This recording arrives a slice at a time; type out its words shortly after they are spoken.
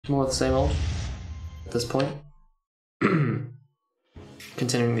More of the same old at this point.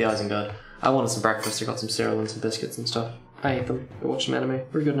 Continuing the Isengard. I wanted some breakfast, I got some cereal and some biscuits and stuff. I ate them. I watched some anime.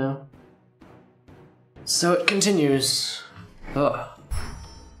 We're good now. So it continues. Ugh.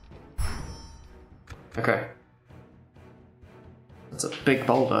 Okay. That's a big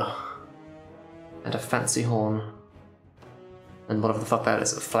boulder. And a fancy horn. And whatever the fuck that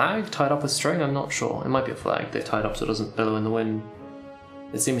is. A flag tied up with string? I'm not sure. It might be a flag they've tied up so it doesn't billow in the wind.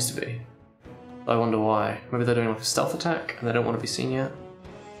 It seems to be. I wonder why. Maybe they're doing like a stealth attack and they don't want to be seen yet.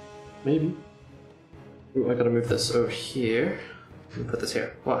 Maybe. Ooh, I gotta move this over here. And put this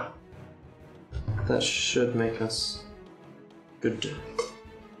here. Wow. That should make us good.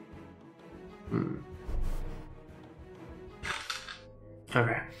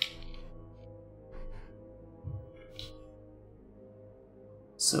 Okay.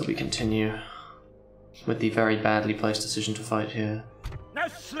 So we continue with the very badly placed decision to fight here. No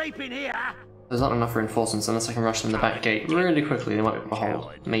sleeping here! There's not enough reinforcements unless I can rush them the back gate really quickly. They might be able to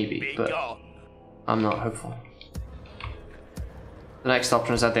hold. Maybe, but I'm not hopeful. The next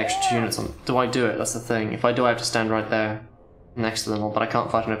option is add the extra 2 units on. Do I do it? That's the thing. If I do, I have to stand right there next to them all, but I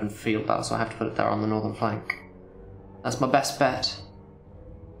can't fight an open field battle, so I have to put it there on the northern flank. That's my best bet.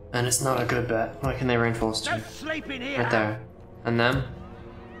 And it's not a good bet. Why can they reinforce to? Right there. And them?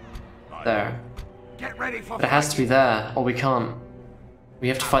 There. Get ready for but it has to be there, or we can't. We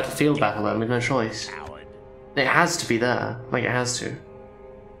have to fight the field battle then, we have no choice. It has to be there, like it has to.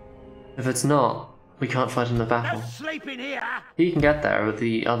 If it's not, we can't fight in the battle. No sleeping here! He can get there, but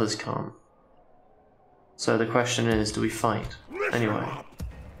the others can't. So the question is, do we fight? Anyway.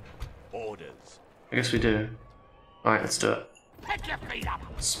 Orders. I guess we do. Alright, let's do it. Pick your feet up!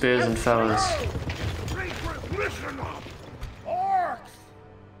 Spears and fellas. Listen up! Orcs!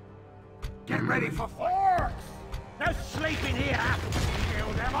 Get ready for orcs! No sleeping here!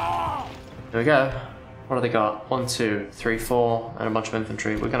 Kill them all! Here we go. What do they got? 1, 2, 3, 4, and a bunch of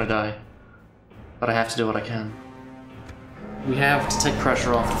infantry. We're gonna die. But I have to do what I can. We have to take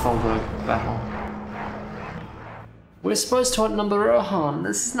pressure off the Folberg battle. We're supposed to outnumber Rohan.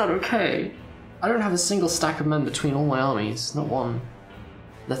 This is not okay. I don't have a single stack of men between all my armies. Not one.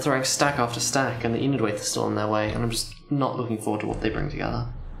 They're throwing stack after stack, and the Enidwaith is still in their way, and I'm just not looking forward to what they bring together.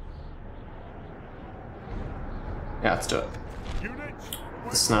 Yeah, let's do it.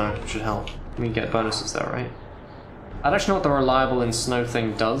 The snow should help. We can get bonuses there, right? I don't know what the reliable in snow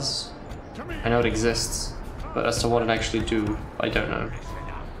thing does. I know it exists, but as to what it actually do, I don't know.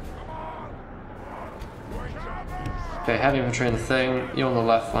 Okay, heavy infantry in the thing. You on the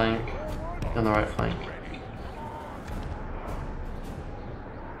left flank. You on the right flank.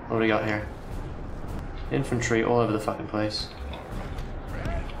 What do we got here? Infantry all over the fucking place.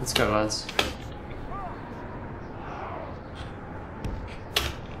 Let's go, lads.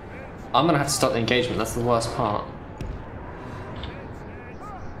 I'm gonna have to start the engagement, that's the worst part.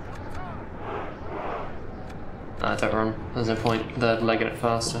 Don't run, there's no point, they're legging it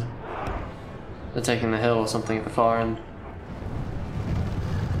faster. They're taking the hill or something at the far end.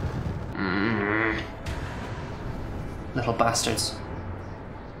 Little bastards.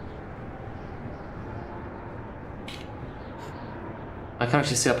 I can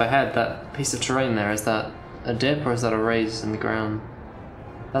actually see up ahead, that piece of terrain there, is that a dip or is that a raise in the ground?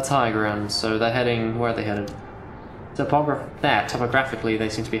 That's high ground, so they're heading, where are they headed? Topographically they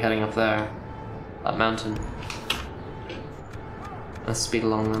seem to be heading up there. That mountain. Let's speed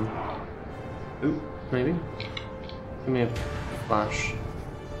along them. Ooh, maybe? Give me a flash.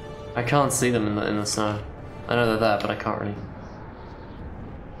 I can't see them in the snow. I know they're there, but I can't really.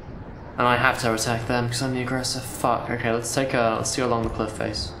 And I have to attack them because I'm the aggressor. Fuck. Okay, let's go along the cliff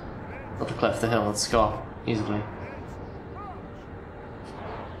face. Not the cliff, the hill. Let's go easily.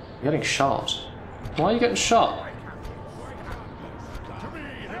 You're getting shot. Why are you getting shot?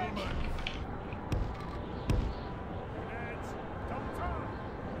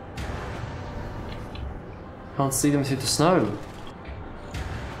 Can't see them through the snow.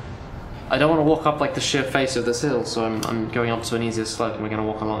 I don't want to walk up like the sheer face of this hill, so I'm going up to an easier slope and we're going to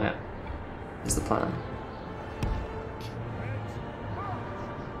walk along it. Is the plan.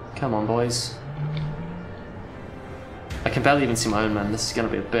 Come on, boys. I can barely even see my own men. This is going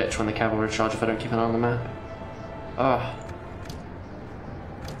to be a bitch when the cavalry charge if I don't keep an eye on the map. Ugh.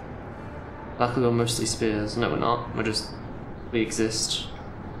 Luckily we're mostly spears. No, we're not. We exist.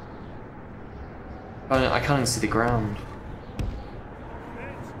 I can't even see the ground.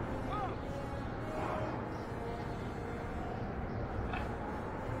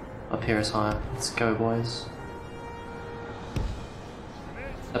 Up here is higher. Let's go, boys.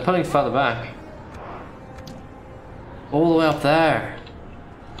 They're pulling further back. All the way up there.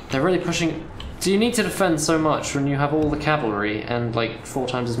 They're really pushing. Do you need to defend so much when you have all the cavalry and like 4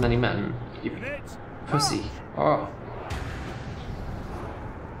 times as many men? You pussy. Oh.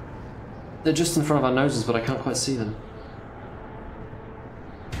 They're just in front of our noses, but I can't quite see them.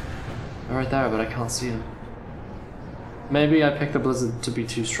 They're right there, but I can't see them. Maybe I picked the blizzard to be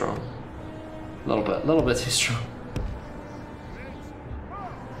too strong. A little bit too strong.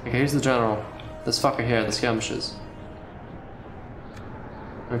 Okay, here's the general. This fucker here, the skirmishers.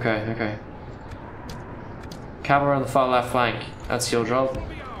 Okay, okay. Cavalry on the far left flank. That's your job.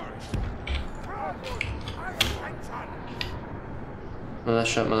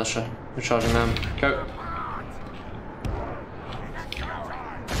 Militia, militia. We're charging them. Go.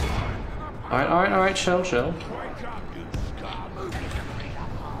 Alright, chill, chill.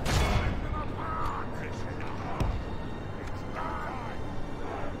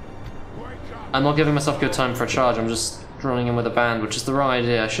 I'm not giving myself good time for a charge, I'm just running in with a band, which is the wrong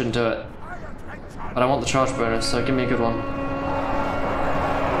idea, I shouldn't do it. But I want the charge bonus, so give me a good one.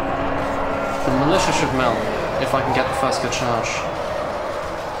 The militia should melt, if I can get the first good charge.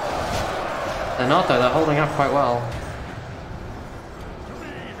 They're not though, they're holding up quite well.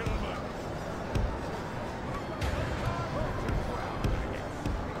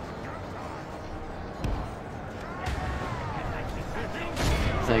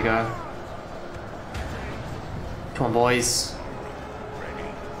 There you go. Come on, boys.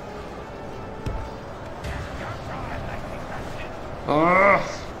 Ugh.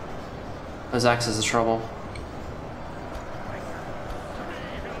 Those axes are trouble.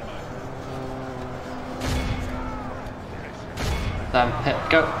 Damn, hit,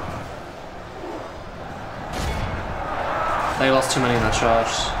 go. They lost too many in that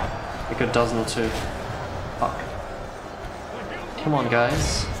charge. A good dozen or two. Fuck. Come on,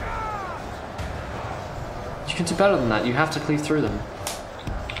 guys. You can do better than that. You have to cleave through them.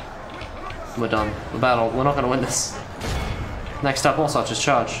 We're done. The battle. We're not going to win this. Next up, also, just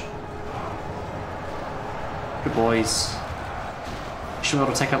charge. Good boys. Should be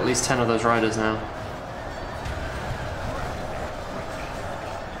able to take out at least 10 of those riders now.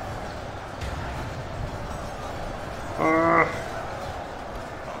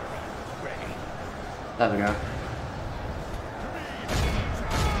 There we go.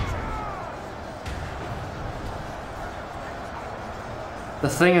 The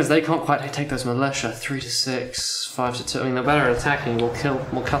thing is, they can't quite take those militia. 3 to 6, 5 to 2. I mean, they're better at attacking.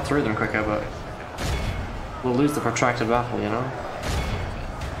 We'll cut through them quicker, but we'll lose the protracted battle, you know.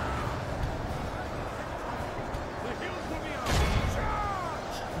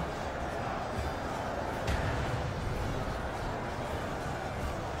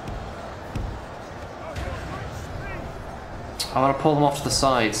 I want to pull them off to the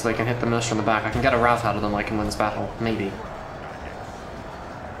side so they can hit the militia on the back. I can get a rout out of them. I can win this battle, maybe.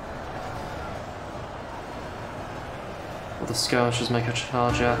 Will the skirmishers make a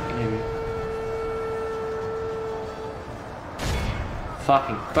charge yet? Maybe.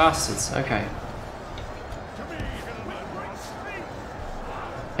 Fucking bastards. Okay.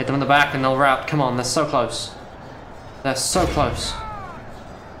 Hit them in the back and they'll rout. Come on, they're so close. They're so close.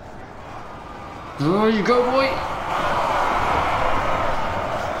 There you go, boy!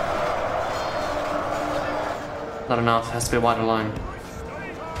 Not enough, it has to be a wider line.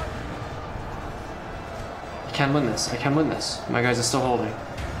 I can win this, I can win this. My guys are still holding.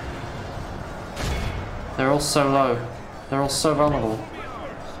 They're all so low. They're all so vulnerable.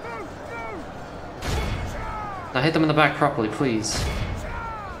 Now hit them in the back properly, please.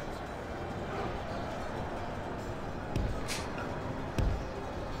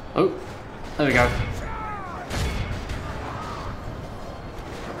 Oh, there we go.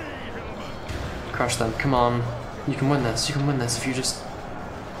 Crush them, come on. You can win this if you just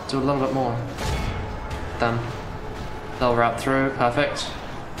do a little bit more. Them. They'll rout through, perfect.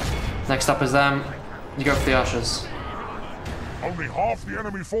 Next up is them. You go for the archers. Only half the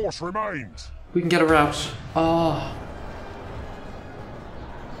enemy force remains. We can get a rout. Oh.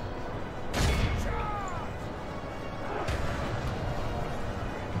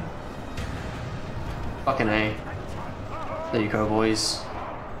 Fucking A. There you go, boys.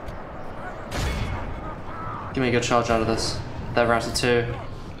 Give me a good charge out of this. They're routed too.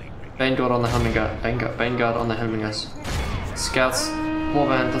 Vanguard on the Humminger. Vanguard on the Hummingers. Scouts.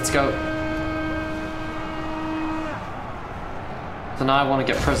 Warband, let's go. So now I want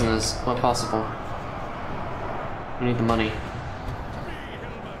to get prisoners where possible. We need the money.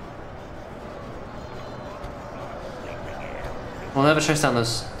 We'll never chase down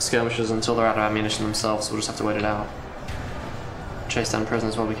those skirmishers until they're out of ammunition themselves, so we'll just have to wait it out. Chase down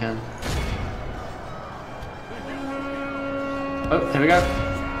prisoners while we can. Oh, here we go.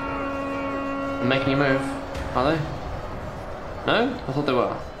 They're making you move. Are they? No? I thought they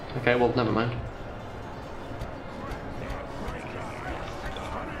were. Okay, well, never mind.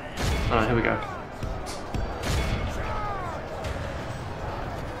 Alright, here we go.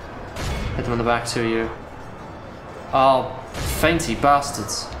 Hit them in the back, two of you. Oh, fainty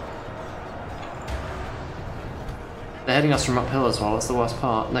bastards. They're heading us from uphill as well, that's the worst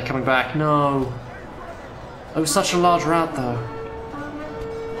part. And they're coming back. No! It was such a large route, though.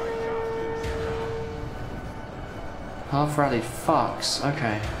 Half rally, fucks.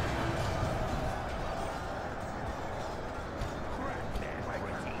 Okay.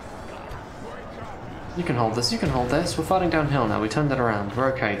 You can hold this, you can hold this. We're fighting downhill now, we turned it around.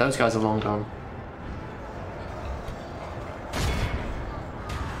 We're okay, those guys are long gone.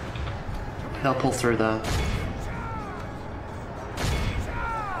 They'll pull through there.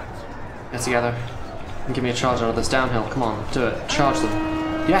 Get together. And give me a charge out of this downhill, come on, do it. Charge them.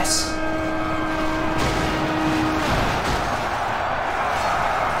 Yes!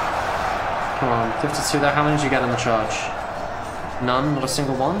 Come on, 52 there, how many did you get in the charge? None, not a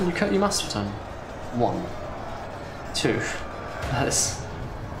single one? You must have done. 1. 2. That is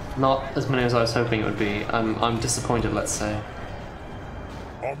not as many as I was hoping it would be. I'm disappointed, let's say.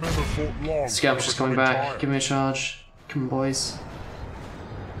 Skirmishers coming back. Give me a charge. Come on, boys.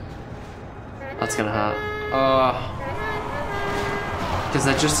 That's gonna hurt. Because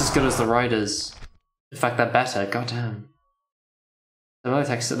they're just as good as the riders. In fact, they're better. Goddamn.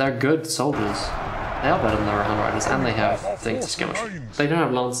 They're good soldiers. They are better than the Rohan riders, and they have things to skirmish. They don't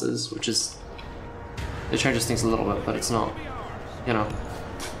have lances, which is... It changes things a little bit, but it's not, you know.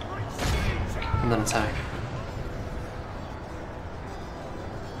 And then attack.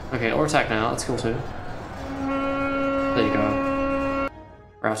 Okay, or attack now, that's cool too. There you go.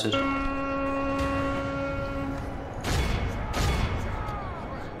 Routed.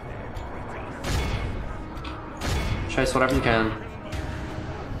 Chase whatever you can.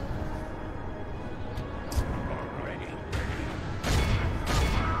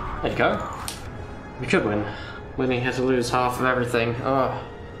 There you go. We could win. Winning had to lose half of everything. Oh.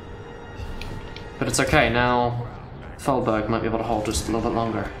 But it's okay, now Thalberg might be able to hold just a little bit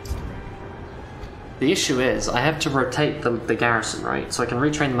longer. The issue is, I have to rotate the garrison, right? So I can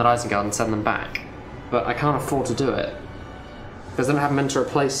retrain them at Isengard and send them back. But I can't afford to do it. Because I don't have men to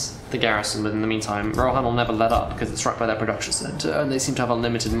replace the garrison with in the meantime. Rohan will never let up because it's struck by their production center, and they seem to have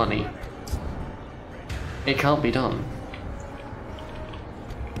unlimited money. It can't be done.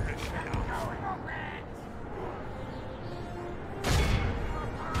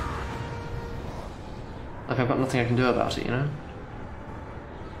 Like, I've got nothing I can do about it, you know?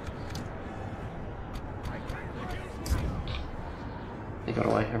 He got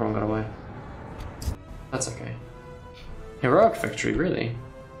away, everyone got away. That's okay. Heroic victory, really?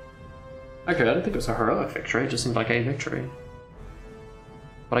 Okay, I don't think it was a heroic victory, it just seemed like a victory.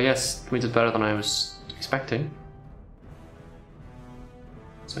 But I guess we did better than I was expecting.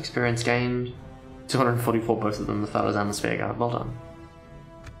 Some experience gained. 244 both of them, the fellows and the Spear Guard, well done.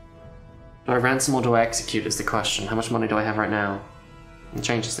 Do I ransom or do I execute is the question. How much money do I have right now? It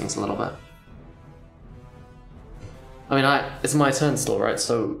changes things a little bit. I mean, it's my turn still, right?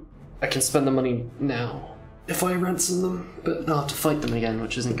 So I can spend the money now if I ransom them, but I'll have to fight them again,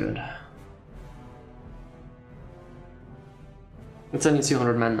 which isn't good. It's only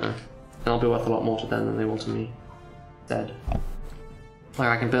 200 men though, and I'll be worth a lot more to them than they will to me. Dead. Like,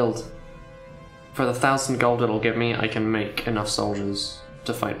 I can build. For the 1,000 gold it'll give me, I can make enough soldiers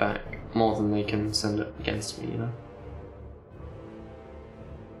to fight back. More than they can send it against me, you know?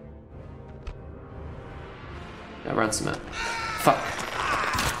 Yeah, ransom it. Fuck.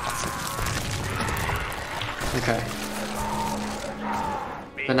 Okay.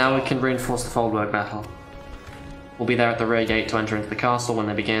 But now we can reinforce the Thalberg battle. We'll be there at the rear gate to enter into the castle when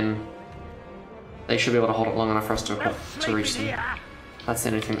they begin. They should be able to hold it long enough for us to reach them. That's the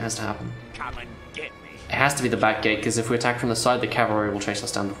only thing that has to happen. It has to be the back gate, because if we attack from the side, the cavalry will chase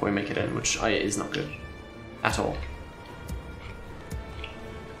us down before we make it in, which is not good. At all.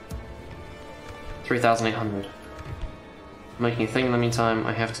 3,800. Making a thing in the meantime,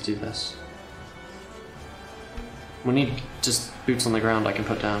 I have to do this. We need just boots on the ground I can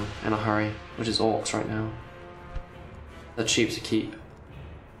put down in a hurry, which is orcs right now. They're cheap to keep.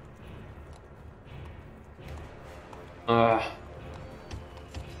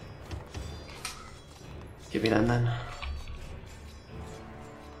 Give me them then.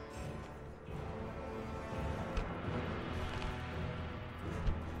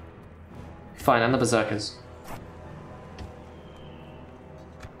 Fine, and the berserkers.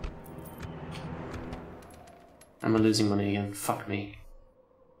 And we're losing money again. Fuck me.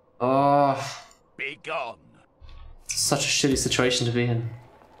 Oh. Be gone. It's such a shitty situation to be in.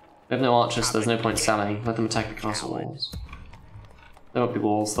 We have no archers, so there's no point sallying. Let them attack the castle walls. There won't be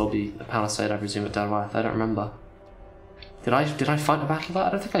walls, there'll be a palisade, I presume, at Dalrath. I don't remember. Did I fight a battle there? I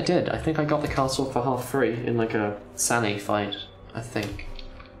don't think I did. I think I got the castle for half free in like a Sally fight, I think.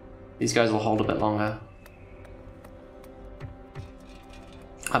 These guys will hold a bit longer.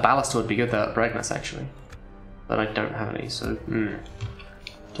 A ballast would be good there at Bregness, actually. But I don't have any, so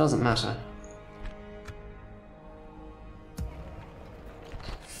doesn't matter.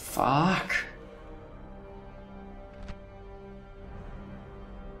 Fuck.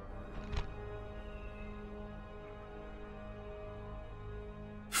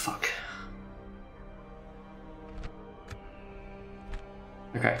 Fuck.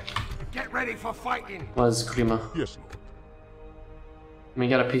 Okay. Get ready for fighting. Where's Klima? Yes, Lord. Can we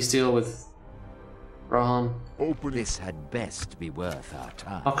get a peace deal with Rohan? Open it. This had best be worth our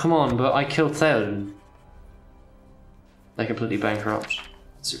time. Oh, come on, but I killed Theoden. They're completely bankrupt.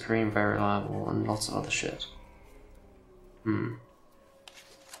 Supreme, very reliable, and lots of other shit.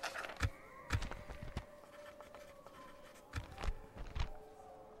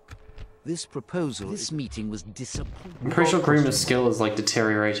 This meeting was disappointing. I'm pretty sure Grima's skill is like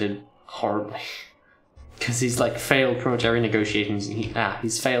deteriorated horribly. Because he's like failed pretty much every negotiation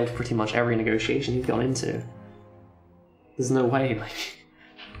he's failed pretty much every negotiation he's gone into. There's no way, like,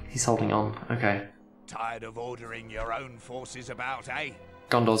 he's holding on. Okay. Tired of ordering your own forces about, eh?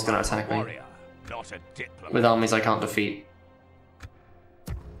 Gondor's gonna attack me. Warrior, not a diplomat. With armies I can't defeat.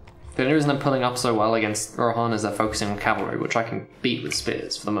 The only reason I'm pulling up so well against Rohan is they're focusing on cavalry, which I can beat with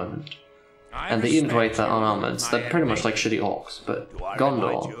spears for the moment. And the Edenwaith are unarmored, so they're pretty much like shitty orcs, but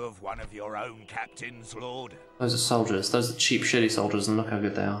Gondor... You of one of your own captains, Lord? Those are soldiers, those are cheap shitty soldiers, and look how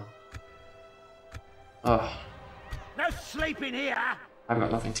good they are. Ugh. No sleeping here! I've got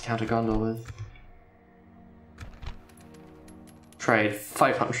nothing to counter Gondor with. Trade,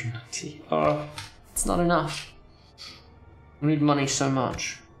 590. Oh, it's not enough. We need money so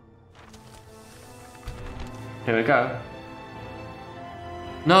much. Here we go.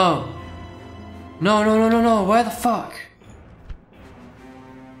 No! No, no, no, no, no! Where the fuck?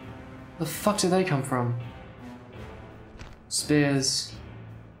 The fuck did they come from? Spears.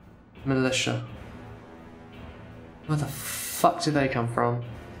 Militia. Where the fuck did they come from?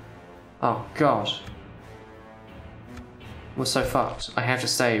 Oh god. We're so fucked. I have to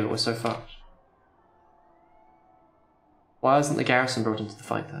stay, but we're so fucked. Why isn't the garrison brought into the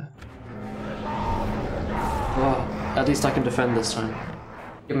fight there? Oh, at least I can defend this time.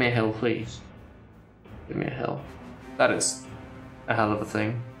 Give me a hill, please. Give me a hill. That is a hell of a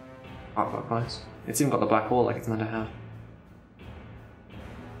thing. Artwork-wise. It's even got the black wall like it's meant to have.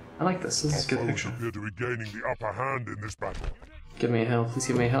 I like this. This is a good picture. Appear to be gaining the upper hand in this battle. Give me a hill. Please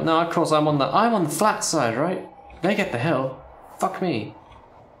give me a hill. No, of course I'm on the flat side, right? They get the hill. Fuck me.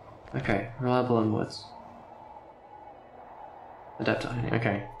 Okay, reliable onwards. Adept only.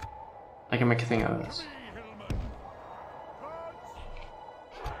 Okay. I can make a thing out of this.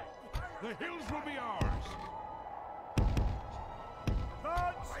 The hills will be ours.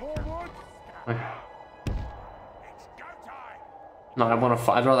 Forward. Okay. It's go time. No, I want to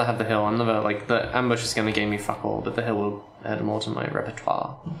fight. I'd rather have the hill. I'm never like the ambush is going to gain me fuck all, but the hill will add more to my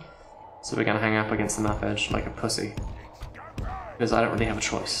repertoire. So we're going to hang up against the map edge like a pussy. Because I don't really have a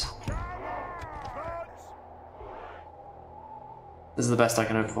choice. This is the best I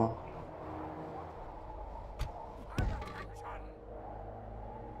can hope for.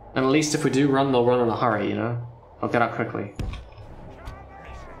 And at least if we do run, they'll run in a hurry, you know? They'll get out quickly.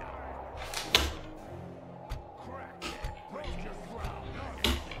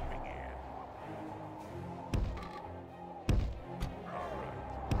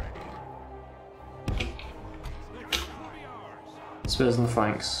 Spears in the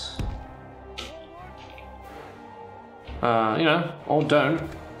flanks. You know, or don't.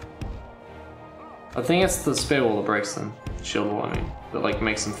 I think it's the spear wall that breaks them. Shield wall, I mean. That like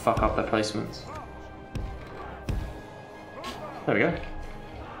makes them fuck up their placements. There we go.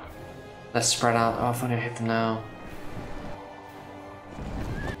 Let's spread out. Oh, if only I hit them now.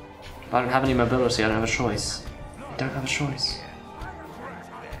 If I don't have any mobility, I don't have a choice. I don't have a choice.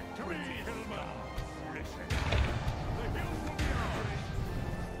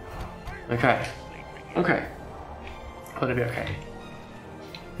 Okay. Okay. Will it be okay?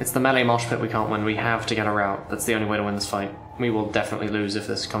 It's the melee mosh pit we can't win. We have to get a route. That's the only way to win this fight. We will definitely lose if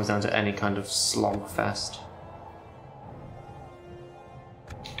this comes down to any kind of slog fest.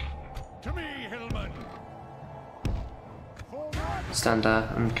 To me, Hillman. Stand there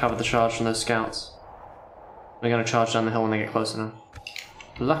and cover the charge from those scouts. We're going to charge down the hill when they get close enough.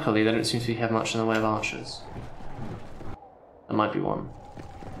 Luckily, they don't seem to have much in the way of archers. There might be one.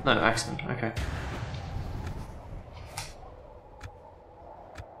 No, axemen, okay.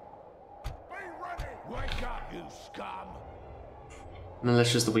 Wake up, you scum!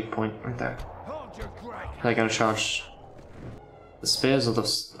 Militia's the weak point, right there. They're gonna charge the spears or the...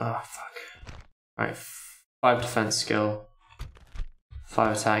 oh, fuck. Alright, 5 defense skill.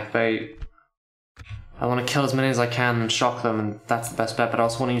 5 attack. I want to kill as many as I can and shock them, and that's the best bet, but I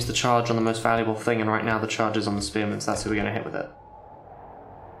also want to use the charge on the most valuable thing, and right now the charge is on the spearmen, so that's who we're going to hit with it.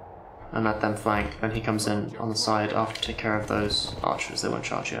 And let them flank, then he comes in on the side after to take care of those archers. They won't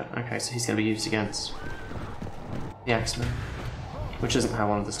charge yet. Okay, so he's going to be used against the axemen, which isn't how I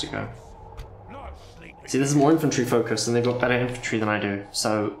wanted this to go. See, this is more infantry focused, and they've got better infantry than I do,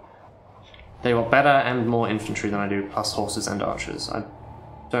 so they've got better and more infantry than I do, plus horses and archers. I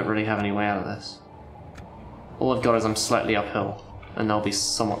don't really have any way out of this. All I've got is I'm slightly uphill, and they'll be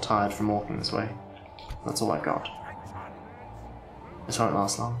somewhat tired from walking this way. That's all I've got. This won't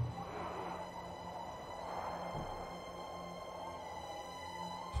last long.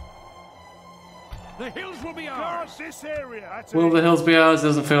 The hills will be ours! This area! That's Will it. the hills be ours?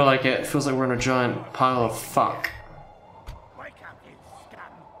 Doesn't feel like it. It feels like we're in a giant pile of fuck. Wake up, you scum!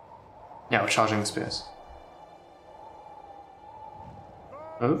 Yeah, we're charging the spears.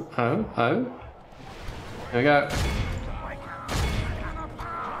 Oh, oh, oh. Here we go.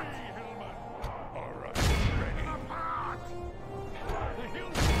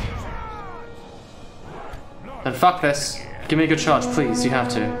 Then fuck this. Give me a good charge, please. You have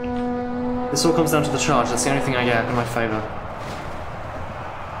to. This all comes down to the charge. That's the only thing I get in my favor.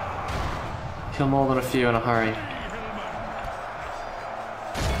 Kill more than a few in a hurry.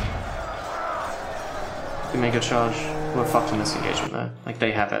 Give me a good charge. We're fucked in this engagement though. Like,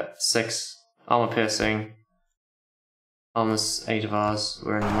 they have it. 6. Armor piercing. Armor's 8 of ours.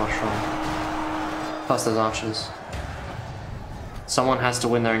 We're in the mushroom. Plus those archers. Someone has to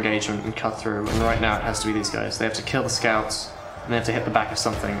win their engagement and cut through, and right now it has to be these guys. They have to kill the scouts, and they have to hit the back of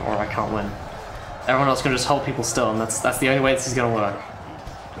something, or I can't win. Everyone else can just hold people still, and that's the only way this is gonna work.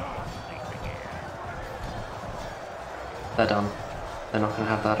 They're done. They're not gonna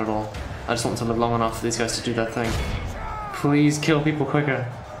have that at all. I just want them to live long enough for these guys to do their thing. Please kill people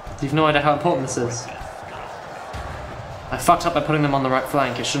quicker. You've no idea how important this is. I fucked up by putting them on the right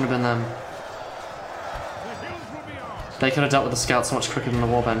flank. It shouldn't have been them. They could have dealt with the scouts so much quicker than the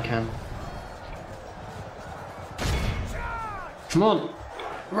warband can. Come on!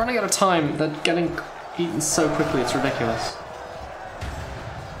 We're running out of time. They're getting eaten so quickly, it's ridiculous.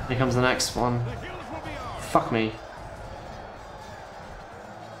 Here comes the next one. Fuck me.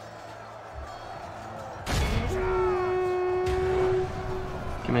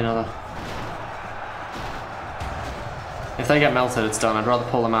 Give me another. If they get melted, it's done. I'd rather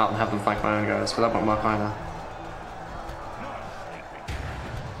pull them out and have them flank my own guys, but that won't work either.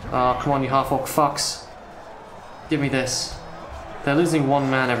 Oh, come on, you half-orc fucks. Give me this. They're losing 1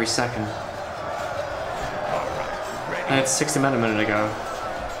 man every second. They had 60 men a minute ago.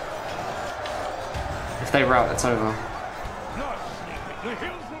 If they rout, it's over.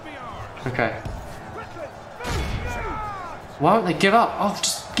 Okay. Why won't they give up? Oh,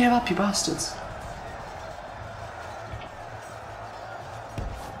 just give up, you bastards.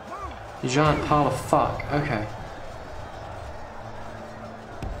 You giant pile of fuck. Okay.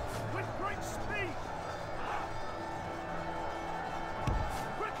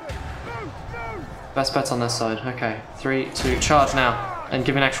 Best bet's on this side. Okay. 3, 2, charge now. And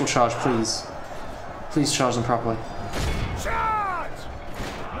give me an actual charge, please. Please charge them properly.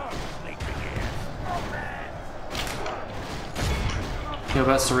 Your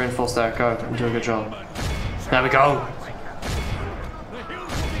best to reinforce there. Go and do a good job. There we go.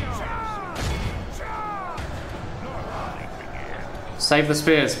 Save the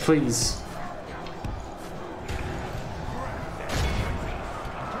spears, please.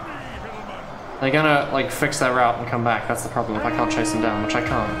 They're gonna, like, fix their route and come back. That's the problem if I can't chase them down, which I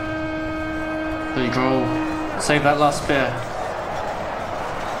can't. There you go. Save that last spear.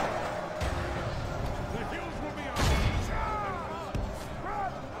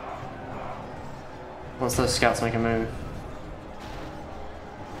 Once those scouts make a move.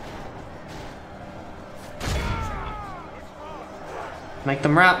 Make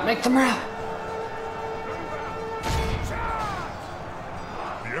them rout! Make them rout!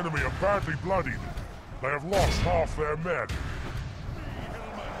 The enemy are badly bloodied. They have lost half their men.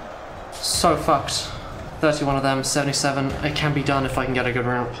 So fucked. 31 of them, 77. It can be done if I can get a good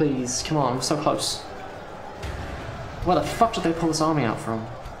round. Please, come on, we're so close. Where the fuck did they pull this army out from?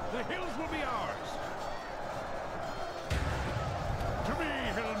 The hills will be ours. To me,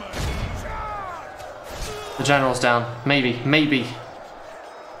 The general's down. Maybe, maybe.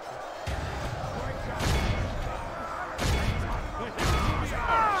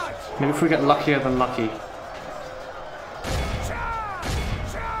 Maybe if we get luckier than lucky.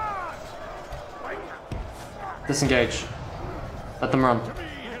 Disengage. Let them run.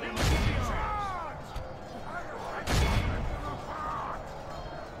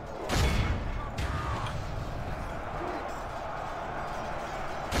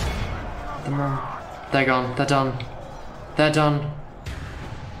 Let them run. They're gone. They're done. They're done.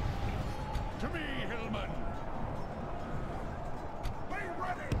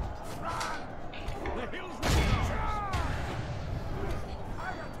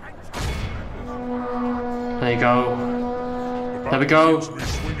 There you go. There we go. Seems to be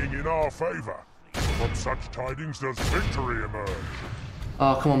swinging in our favor. From such tidings does victory emerge.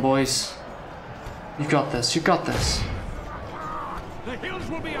 Oh, come on, boys. You got this. You got this. The hills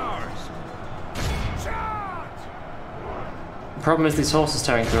will be ours. The problem is these horses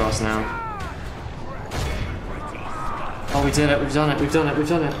tearing through us now. Oh, we did it. We've done it. We've done it. We've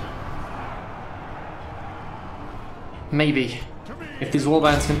done it. Maybe. If these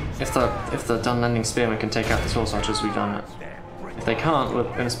warbands can, if the Dunlending spearmen can take out these horse archers, we've done it. If they can't, we're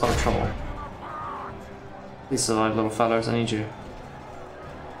in a spot of trouble. Please survive, little fellows. I need you.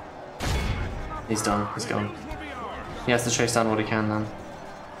 He's done. He's gone. He has to chase down what he can then.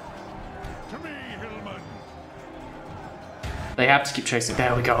 They have to keep chasing.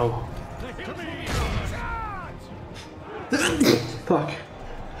 There we go. Fuck.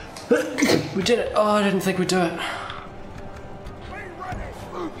 We did it. Oh, I didn't think we'd do it.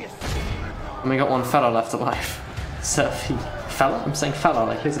 And we got one fella left alive. Surfy. Fella? I'm saying fella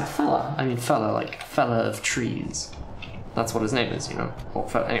like he's a fella. I mean fella like fella of trees. That's what his name is, you know. Or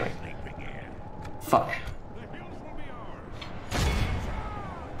fella. Anyway. Fuck.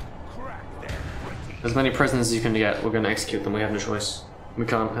 As many prisoners as you can get, we're gonna execute them. We have no choice. We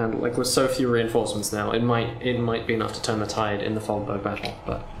can't handle, like, with so few reinforcements now. It might be enough to turn the tide in the Foldberg battle,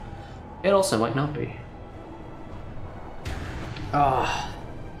 but it also might not be. Ah,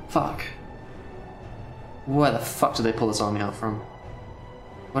 fuck. Where the fuck did they pull this army out from?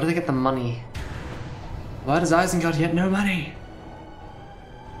 Where do they get the money? Why does Isengard get no money?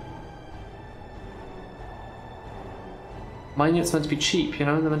 My unit's meant to be cheap, you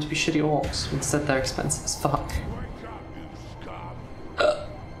know? They're meant to be shitty orcs. Instead they're expensive as fuck.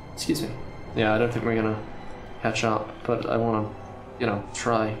 Excuse me. Yeah, I don't think we're gonna catch up, but I wanna, you know,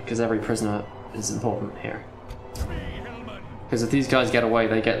 try, because every prisoner is important here. Because if these guys get away,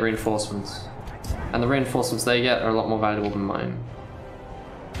 they get reinforcements. And the reinforcements they get are a lot more valuable than mine.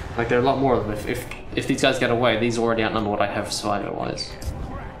 Like, there are a lot more of them. If these guys get away, these already outnumber what I have survivor-wise.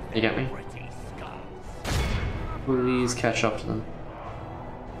 You get me? Please catch up to them.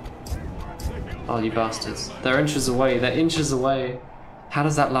 Oh, you bastards. They're inches away. They're inches away. How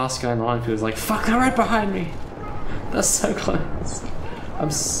does that last guy in the line feel like, fuck, they're right behind me! They're so close.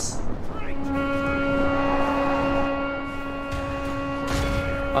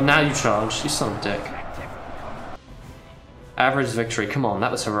 Oh, now you charge. You son of a dick. Average victory. Come on,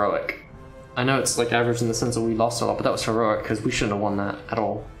 that was heroic. I know it's like average in the sense that we lost a lot, but that was heroic because we shouldn't have won that at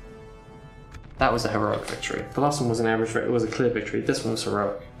all. That was a heroic victory. The last one was an average victory. It was a clear victory. This one was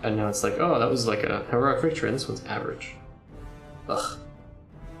heroic. And now it's like, oh, that was like a heroic victory, and this one's average. Ugh.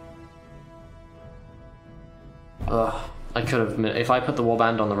 Ugh. I could have... If I put the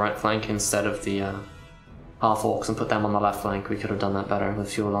warband on the right flank instead of the half-orcs and put them on the left flank, we could have done that better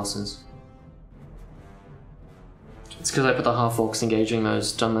with fewer losses. It's because I put the half-orcs engaging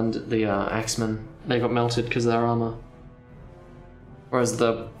those the axemen. They got melted because of their armor. Whereas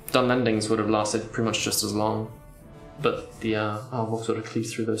the Dunlendings would have lasted pretty much just as long. But the half-orcs would have cleaved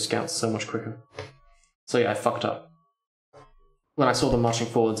through those scouts so much quicker. So yeah, I fucked up. When I saw them marching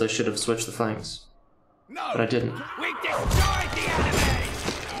forwards, I should have switched the flanks. No, but I didn't. We destroyed the enemy!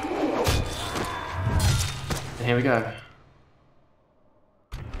 And here we go.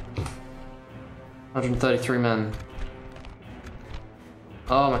 133 men.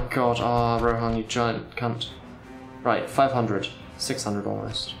 Oh my god, oh Rohan, you giant cunt. Right, 500. 600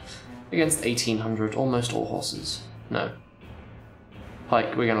 almost. Against 1800, almost all horses. No.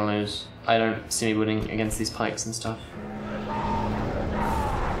 Pike, we're gonna lose. I don't see me winning against these pikes and stuff.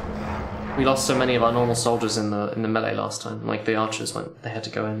 We lost so many of our normal soldiers in the melee last time. Like the archers they had to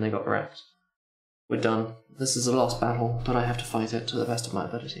go in, they got wrecked. We're done. This is a lost battle, but I have to fight it to the best of my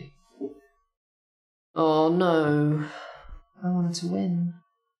ability. Oh no. I wanted to win.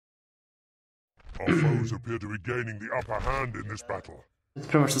 Our foes appear to be gaining the upper hand in this battle. It's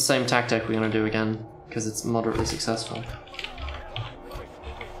pretty much the same tactic we're going to do again, because it's moderately successful.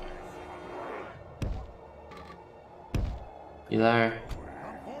 You there?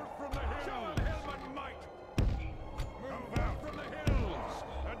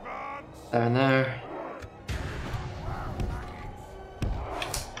 There and there.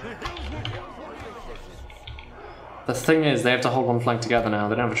 The thing is, they have to hold one flank together now.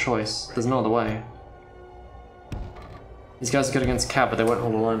 They don't have a choice. There's no other way. These guys are good against Cav, but they won't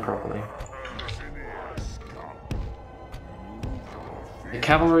hold the line properly. The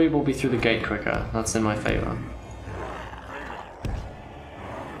cavalry will be through the gate quicker. That's in my favour.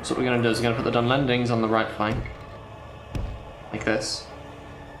 So what we're going to do is we're going to put the Dunlendings on the right flank. Like this.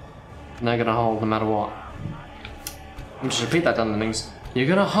 And they're going to hold no matter what. Let me just repeat that, Dunlendings. You're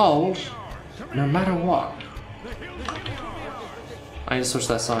going to hold no matter what. I need to switch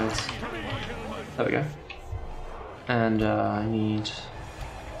their sides. There we go. And I need...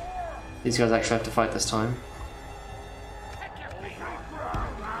 These guys actually have to fight this time.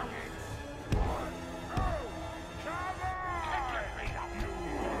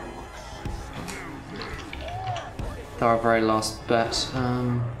 They're our very last bet.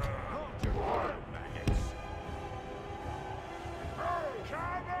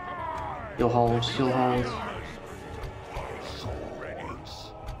 You'll hold, you'll hold.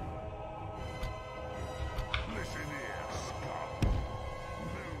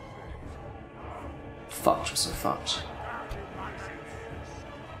 Fucked, we're so fucked.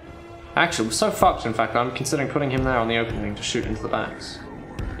 Actually, we're so fucked, in fact, I'm considering putting him there on the opening to shoot into the backs.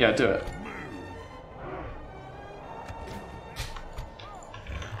 Yeah, do it.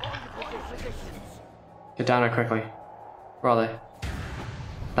 Get down there quickly. Where are they?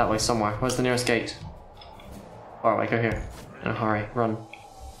 That way somewhere. Where's the nearest gate? Far away, go here. In a hurry, run.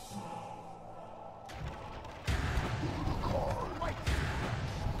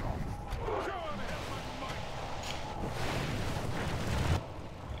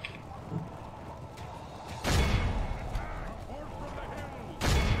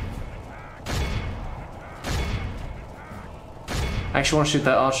 I actually want to shoot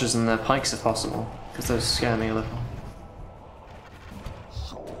their archers and their pikes if possible, because those scare me a little.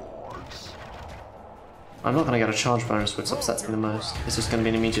 I'm not going to get a charge bonus, which upsets me the most. It's just going to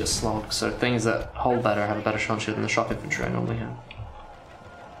be an immediate slog, so things that hold better have a better chance here than the shock infantry I normally have.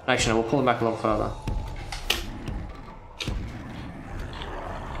 Actually, no, we'll pull them back a little further.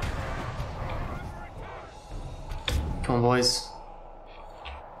 Come on, boys.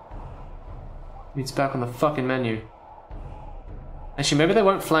 Meets back on the fucking menu. Actually, maybe they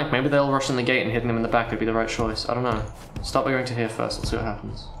won't flank, maybe they'll rush in the gate and hitting them in the back would be the right choice. I don't know. Start by going to here first, we'll see what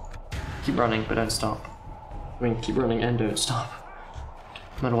happens. Keep running, but don't stop. I mean, keep running and don't stop.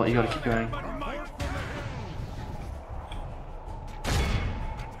 No matter what, you gotta keep going.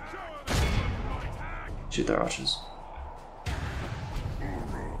 Shoot their archers.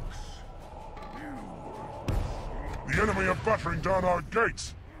 The enemy are battering down our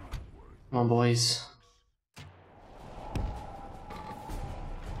gates! Come on, boys.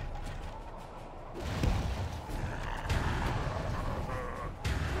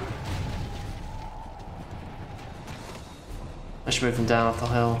 I should move them down off the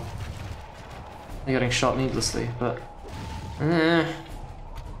hill. They're getting shot needlessly, but...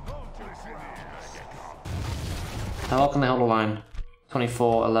 How long can they hold a line?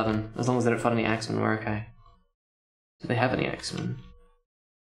 24-11. As long as they don't fight any axemen, we're okay. Do they have any axemen?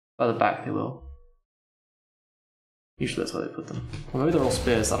 By the back they will. Usually that's where they put them. Well, maybe they're all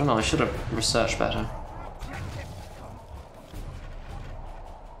spears. I don't know, I should have researched better.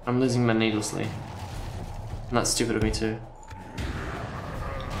 I'm losing men needlessly. And that's stupid of me too.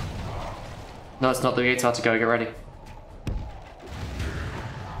 No, it's not. The gate's about to go. Get ready.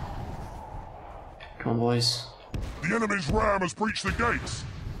 Come on, boys. The enemy's ram has breached the gates!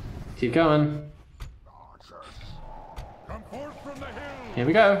 Keep going. Here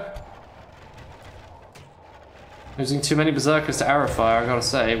we go. Losing too many berserkers to arrow fire, I gotta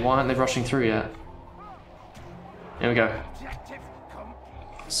say. Why aren't they rushing through yet? Here we go.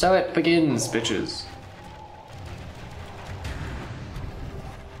 So it begins, bitches.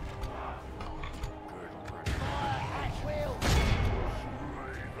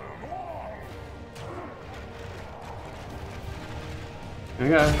 Here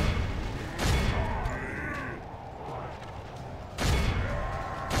we go.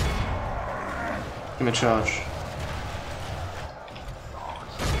 Give me a charge.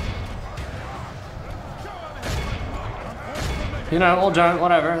 You know, or don't,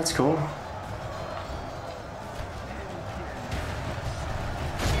 whatever, that's cool.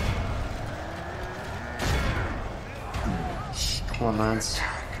 Come on, lads.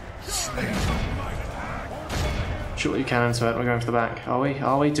 Shoot what you can into it, we're going for the back. Are we?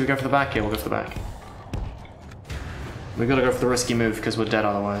 Are we? Do we go for the back here? We'll go for the back. We gotta go for the risky move because we're dead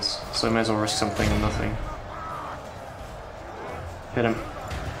otherwise. So we may as well risk something or nothing. Hit him.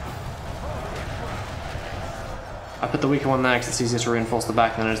 I put the weaker one there because it's easier to reinforce the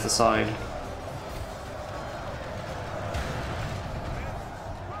back than it is the side.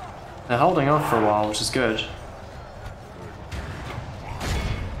 They're holding off for a while, which is good.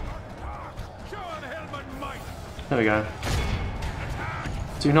 There we go.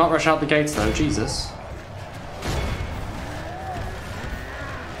 Do not rush out the gates though, Jesus.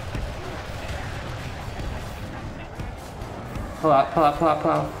 Pull out, pull out, pull out,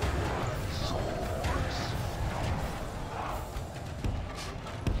 pull out.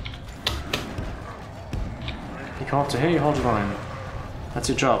 You come up to here, you hold your line. That's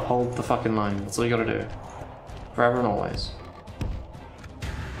your job, hold the fucking line. That's all you gotta do. Forever and always.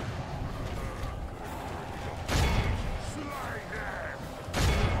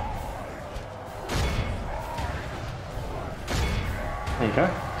 There you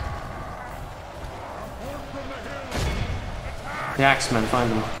go. The axemen,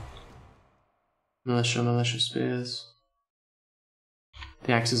 find them. Militia spears.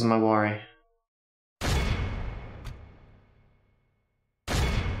 The axes are my worry.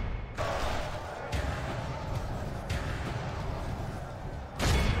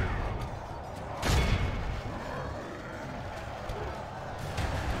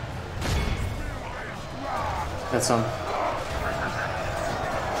 Get some.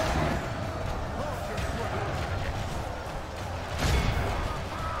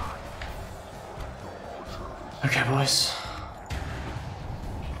 Okay, boys.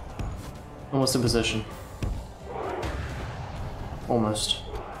 Almost in position. Almost.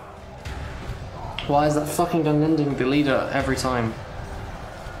 Why is that fucking gun ending the leader every time?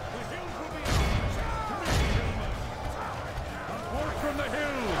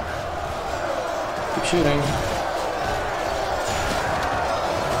 Keep shooting.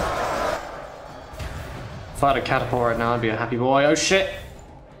 If I had a catapult right now, I'd be a happy boy. Oh shit!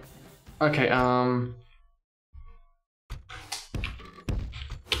 Okay,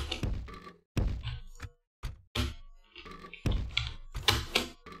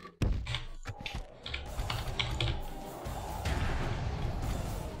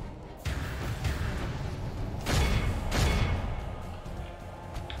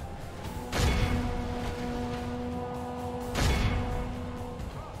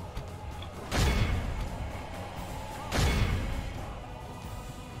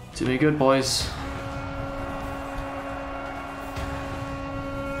 to be good, boys.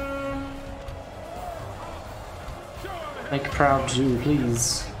 Make proud Zoo,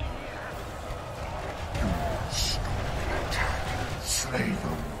 please.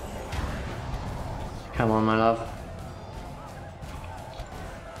 Come on, my love.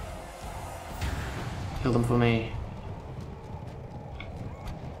 Kill them for me.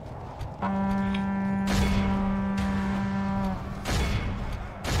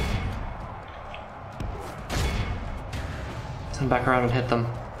 Turn back around and hit them.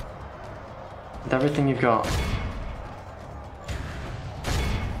 With everything you've got.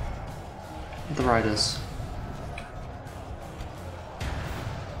 The riders.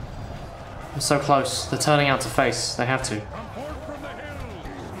 I'm so close. They're turning out to face. They have to.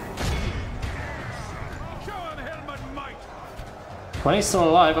 20's still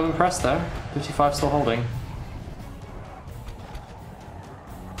alive. I'm impressed though. 55 still holding.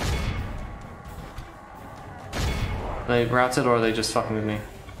 They routed or are they just fucking with me?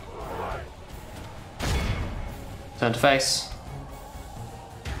 Turn to face.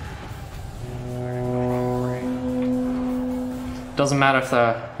 Doesn't matter if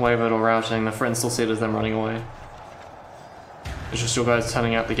they're wavered or routing, their friends still see it as them running away. It's just your guys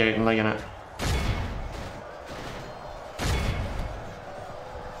turning out the gate and legging it.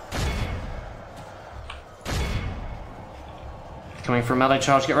 Coming for a melee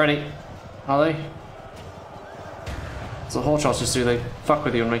charge, get ready. Are they? So Horde shots just do, they fuck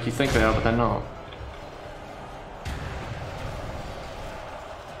with you and make you think they are, but they're not.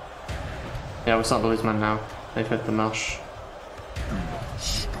 Yeah, we're starting to lose men now. They've hit the mush.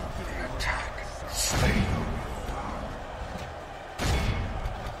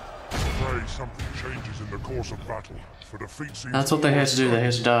 Pray something changes in the course of battle. For defeat seems That's what they're here to do, they're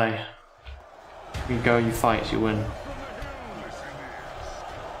here to die. You go, you fight, you win.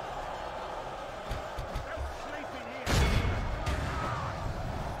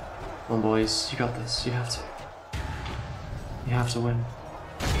 Come on boys, you got this, you have to. You have to win.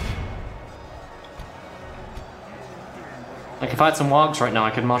 Like if I had some wargs right now,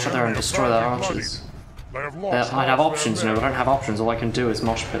 I could march out there and destroy their archers. I'd have options, you know, but I don't have options, all I can do is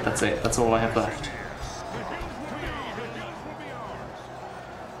mosh pit, that's it. That's all I have left.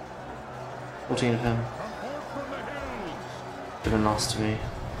 14 of him. They've been lost to me.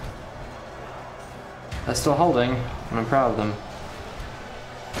 They're still holding, and I'm proud of them.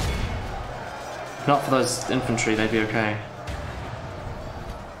 If not for those infantry, they'd be okay.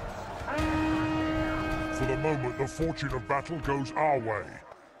 For the moment, the fortune of battle goes our way.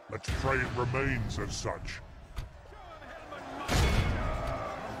 Let's pray it remains as such.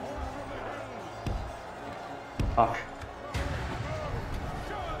 Fuck.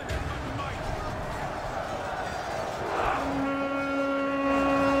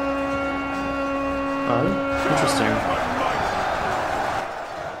 Oh, interesting.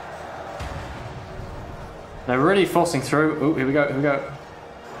 They're really forcing through. Oh, here we go, here we go.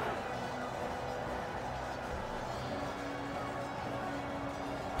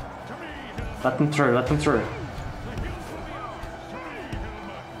 Let them through, let them through.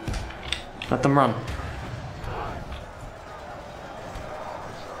 Let them run.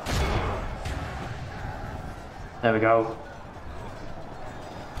 There we go.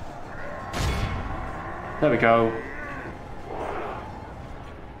 There we go.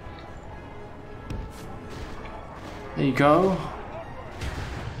 There you go.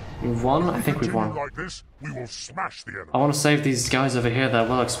 We've won? I think we've won. Like this, we will smash the enemy. I want to save these guys over here. They're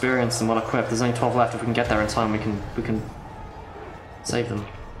well experienced and well equipped. There's only 12 left. If we can get there in time, we can save them.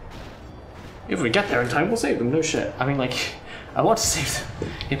 If we get there in time, we'll save them. No shit. I mean, like, I want to save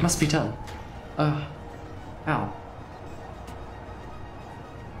them. It must be done. Ow. I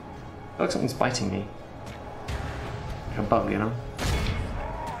feel like something's biting me. Like a bug, you know?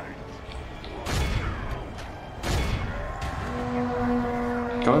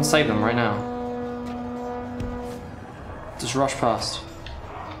 Go and save them right now. Just rush past.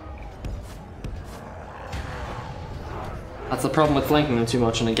 That's the problem with flanking them too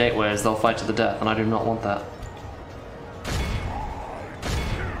much in a gateway, is they'll fight to the death, and I do not want that.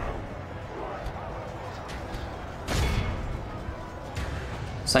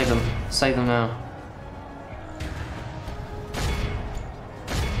 Save them. Save them now.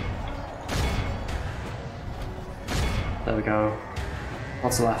 There we go.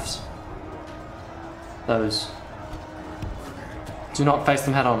 What's left? Those. Do not face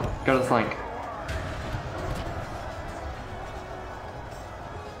them head on. Go to the flank.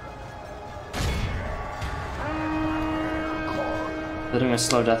 They're doing a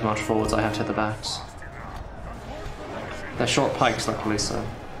slow death march forwards. I have to hit the backs. They're short pikes, luckily, so.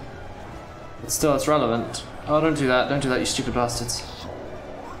 But still, it's relevant. Oh, don't do that. Don't do that, you stupid bastards.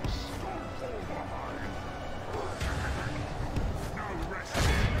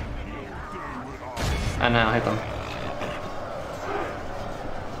 And now hit them.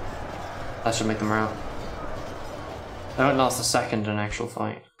 That should make them rout. They won't last a second in an actual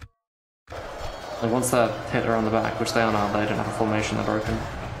fight. Like once they're hit around the back, which they are now, they don't have a formation, they're broken.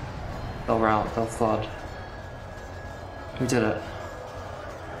 They'll rout, they'll flood. We did it.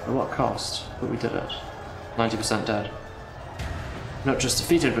 At what cost? But we did it. 90% dead. Not just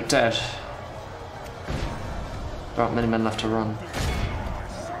defeated, but dead. There aren't many men left to run.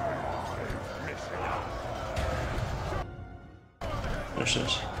 Finish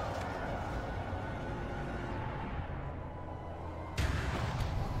it.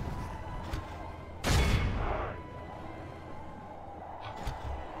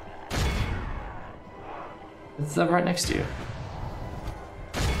 It's right next to you.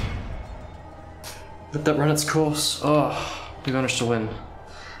 Let that run its course. Oh, we managed to win.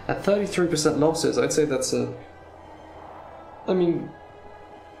 At 33% losses, I'd say that's a... I mean,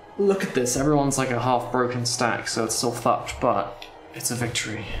 look at this. Everyone's like a half-broken stack, so it's still fucked, but it's a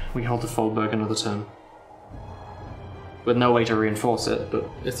victory. We hold the Foldberg another turn. With no way to reinforce it, but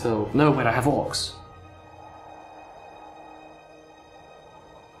it's held. No, wait, I have orcs.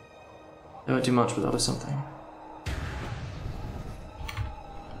 They won't do much, but that'll do something.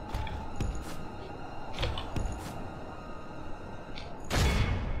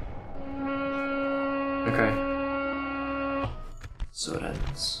 Okay. So it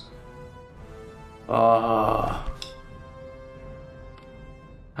ends. Ah.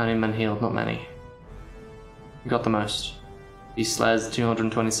 How many men healed? Not many. We got the most. Beast Slayers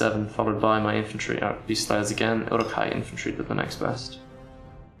 227, followed by my infantry. Beast Slayers again. Urukai infantry did the next best.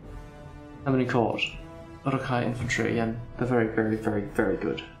 How many caught? Urukai infantry again. They're very, very, very, very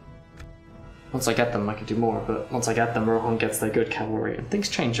good. Once I get them, I can do more, but once I get them, Rohan gets their good cavalry, and things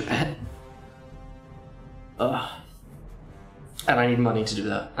change a bit. And I need money to do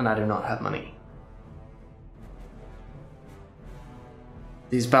that, and I do not have money.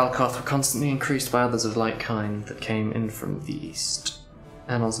 These Balkoth were constantly increased by others of like kind that came in from the east.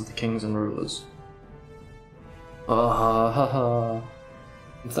 Annals of the kings and rulers. I'm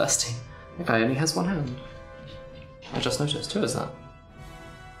thirsty. That guy only has one hand. I just noticed. Who is that?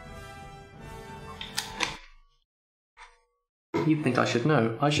 You think I should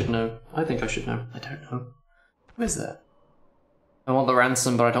know? I should know. I think I should know. I don't know. Who is that? I want the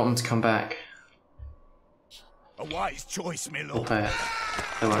ransom, but I don't want him to come back. A wise choice, my We'll lord. pay it.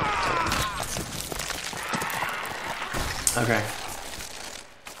 They won't. Okay.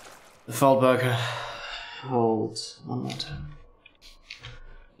 The Foldberger. Hold. One more time.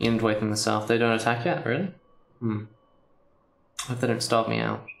 Indwaith in the south. They don't attack yet, really? Hmm. If they don't starve me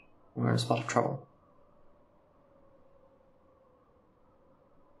out, we're in a spot of trouble.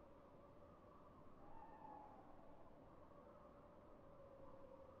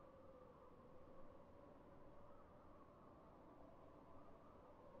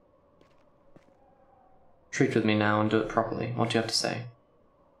 Treat with me now and do it properly. What do you have to say?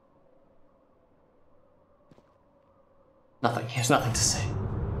 Nothing. He has nothing to say.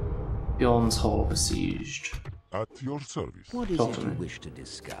 Bjorn's hall besieged. At your service. What is Talk it to you me. wish to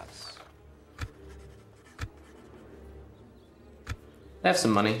discuss? They have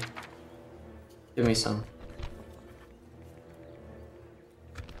some money. Give me some.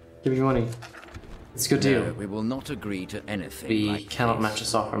 Give me money. It's a good deal. No, we will not agree to anything We like cannot this. match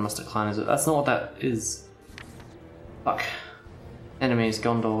this offer and must decline as it. That's not what that is. Fuck. Enemies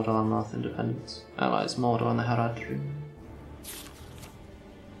Gondor, Dalamarth, Independence. Allies Mordor and the Haradrim.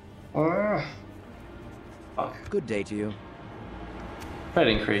 Fuck. Good day to you. Trade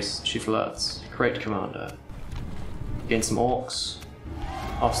increase, Chief Alerts. Great Commander. Gain some orcs.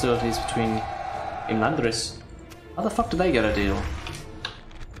 Hostilities between Imlandris. How the fuck do they get a deal?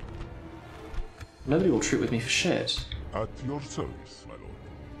 Nobody will treat with me for shit. At your service, my lord.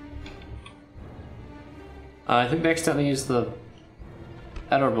 I think they accidentally used the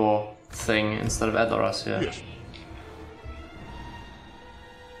Erebor thing instead of Edoras here. Yes.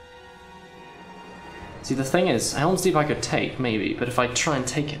 See, the thing is, Helm's Deep I could take, maybe, but if I try and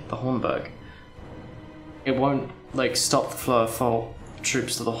take it, the Hornburg, it won't, like, stop the flow of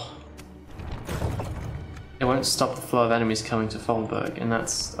troops to the... It won't stop the flow of enemies coming to Foldberg, and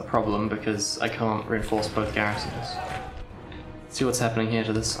that's a problem because I can't reinforce both garrisons. See what's happening here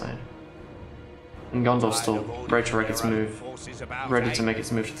to this side. And Gondor's still ready to make its move, ready to make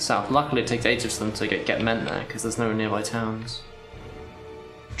its move to the south. Luckily it takes ages for them to get men there, because there's no nearby towns.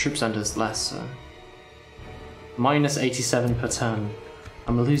 Troop center's less, so... Minus 87 per turn.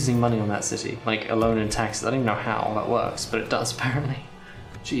 I'm losing money on that city, like alone in taxes. I don't even know how that works, but it does apparently.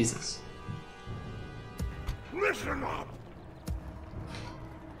 Jesus. Listen up!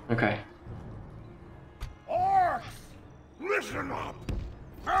 Okay. Orcs! Listen up!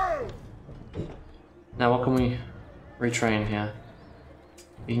 Oh! Now what can we retrain here?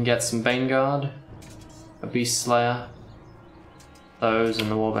 We can get some Baneguard, a Beast Slayer, those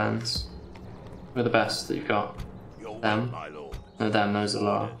and the Warbands. Who are the best that you've got? Them? My lord. No, them, those are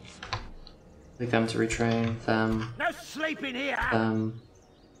low. Take them to retrain, them, No sleeping here. them.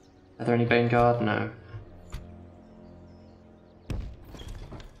 Are there any Baneguard? No.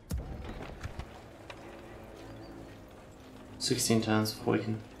 $16 turns before we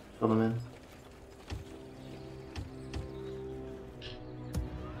can fill them in.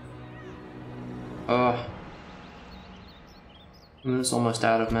 Oh. It's almost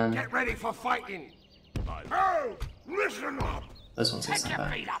out of men. Get ready for fighting! Oh! Listen up! This one's not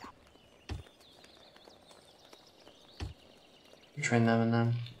bad. Train them and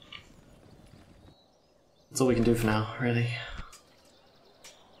them. That's all we can do for now, really.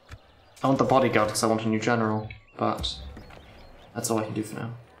 I want the bodyguard because I want a new general, but that's all I can do for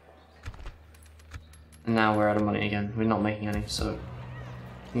now. And now we're out of money again. We're not making any, so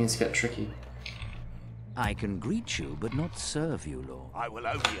it needs to get tricky. I can greet you, but not serve you, Lord. I will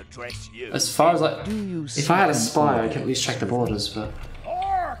only address you. As far as I... Do you If I had a seek spy, I an could at least check the borders, but...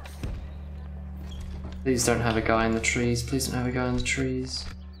 Please don't have a guy in the trees. Please don't have a guy in the trees.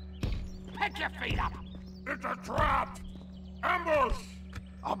 Pick your feet up. It's a trap! Ambush!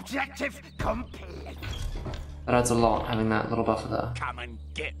 Objective complete. That adds a lot, having that little buffer there. Come and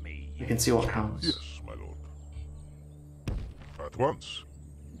get me. You can see what comes. Yes, my lord. At once.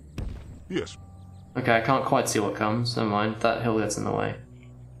 Yes. Okay, I can't quite see what comes. Never mind, that hill gets in the way.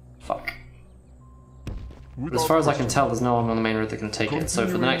 Fuck. But as far as I can tell, there's no one on the main road that can take it, so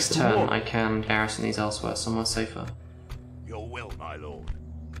for the next turn, I can garrison these elsewhere, somewhere safer. Your will, my lord.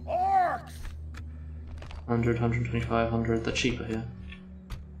 Orcs! 100, 125, 100, they're cheaper here.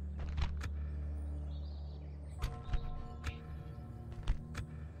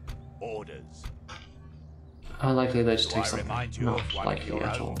 Orders. How likely are they to Do take I something? remind you Not of one of likely your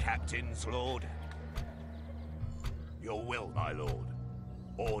at own all. captains, lord? Your will, my lord.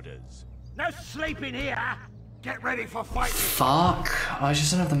 Orders. No sleeping here! Get ready for fighting! Fuck! I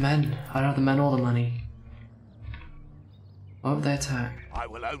just don't have the men. I don't have the men or the money. Why would they attack? I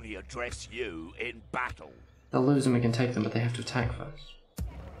will only address you in battle. They'll lose and we can take them, but they have to attack first.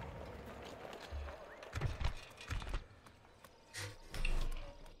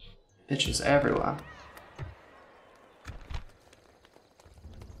 Bitches everywhere.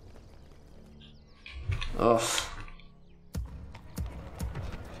 Ugh.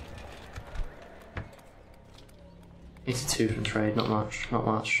 82 from trade, not much, not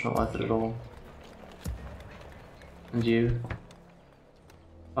worth it at all. And you?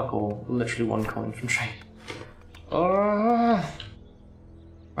 Fuck all, literally 1 coin from trade. We're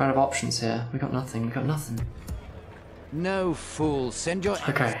out of options here. We got nothing. No fool, send your...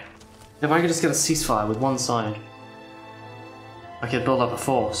 Okay. If I could just get a ceasefire with one side, I could build up a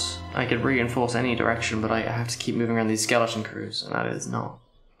force. I could reinforce any direction, but I have to keep moving around these skeleton crews, and that is not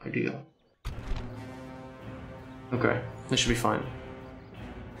ideal. Okay, this should be fine.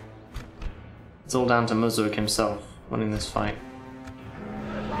 It's all down to Muzuk himself winning this fight.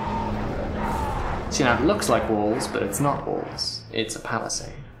 See, now it looks like walls, but it's not walls. It's a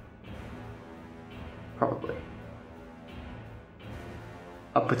palisade. Probably.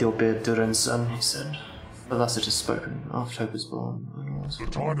 Up with your beard, Durin, son, he said. For thus it is spoken, after hope is born. The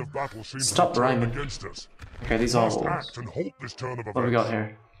tide of battle seems Stop to turn rhyming. against us. Okay, these are Must walls. act and halt this turn of events. What have we got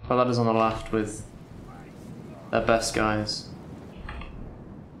here? Well, that is on the left with their best guys.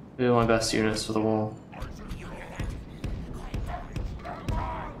 Who are my best units for the wall?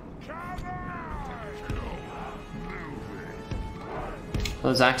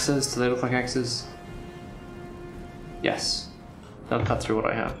 Those axes, do they look like axes? Yes. They'll cut through what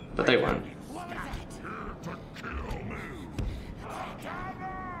I have, but they won't.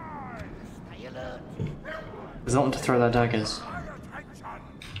 There's not one to throw their daggers.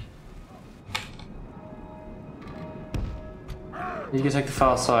 You can take the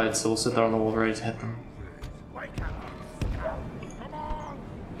far side, so we'll sit there on the wall ready to hit them.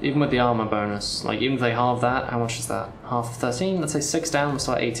 Even with the armor bonus, like even if they halve that, how much is that? Half of 13? Let's say 6 down, we'll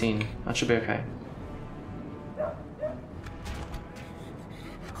start 18. That should be okay.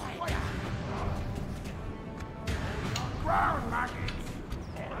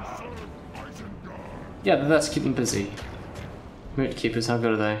 Yeah, but let's keep them busy. Moot Keepers, how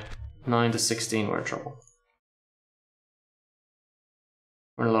good are they? 9 to 16, we're in trouble.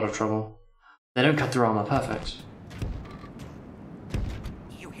 We're in a lot of trouble. They don't cut through armor, perfect.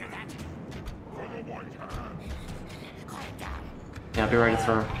 Yeah, be ready to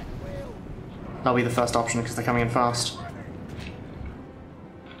throw. That'll be the first option because they're coming in fast.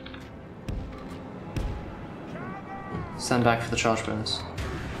 Stand back for the charge bonus.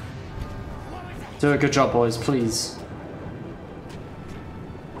 Do a good job, boys, please.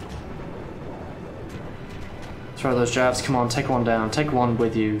 Throw those jabs, come on, take one down, take one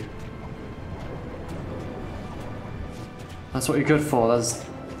with you. That's what you're good for, that's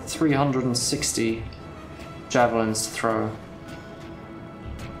 360 javelins to throw.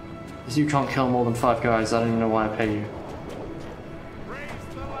 If you can't kill more than 5 guys, I don't even know why I pay you.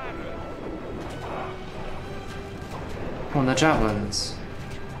 Come on, they're javelins.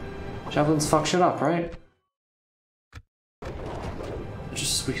 Javelins fuck shit up, right? They're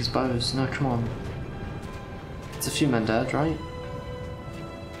just as weak as bows. No, come on. It's a few men dead, right?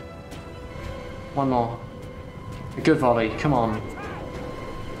 One more. A good volley, come on.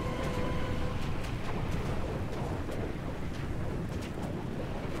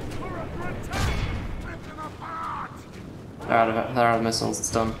 They're out of missiles,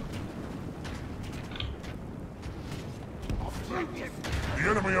 it's done. The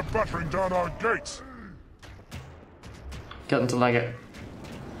enemy are battering down our gates. Get them to leg it.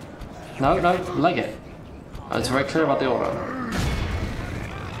 No, leg it. I was very clear about the order.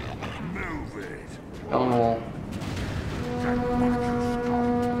 Go on the wall.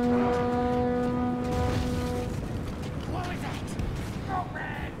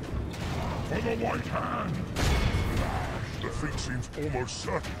 For the white hand. Defeat seems almost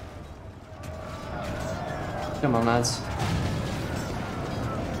certain. Come on, lads.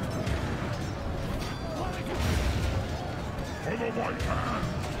 For the white hand.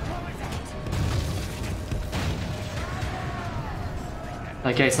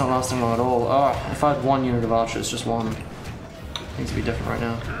 That gate's not lasting long at all. Oh, if I had one unit of archers, just one. Things would be different right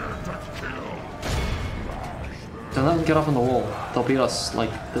now. Don't let them get up on the wall. They'll beat us, like,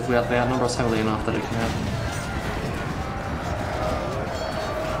 if they outnumber us heavily enough that it can happen.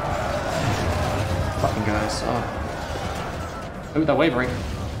 Fucking guys, oh. Ooh, they're wavering.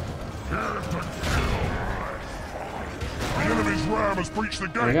 The enemy's ram has breached the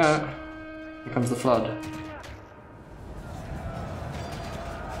There we gates. go. Here comes the flood.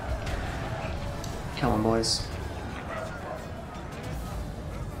 Come on, boys.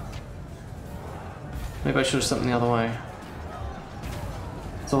 Maybe I should have sent them the other way.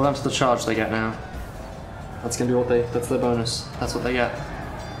 It's all down to the charge they get now. That's gonna be what that's their bonus. That's what they get.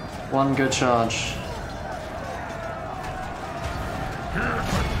 One good charge.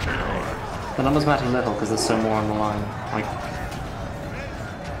 The numbers matter little because there's so more on the line. Like,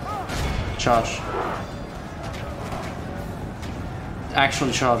 charge.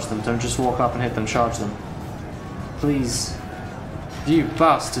 Actually charge them, don't just walk up and hit them, charge them. Please. You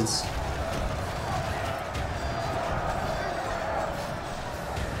bastards.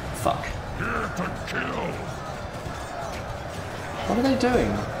 Fuck. What are they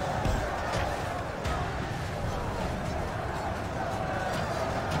doing?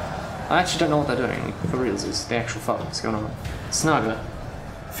 I actually don't know what they're doing, for reals, is the actual fuck what's going on. Snugger,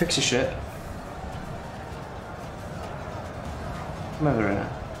 fix your shit. Come over here.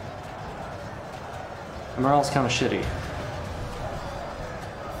 The morale's kinda shitty.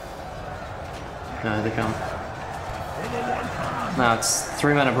 No, they come. Now it's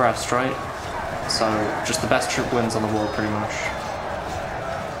 3 men abreast, right? So just the best troop wins on the board, pretty much.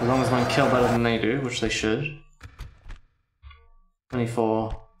 As long as mine kill better than they do, which they should.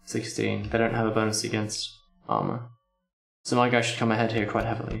 24, 16. They don't have a bonus against armor. So my guy should come ahead here quite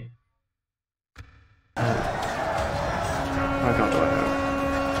heavily. Oh god, do I hope.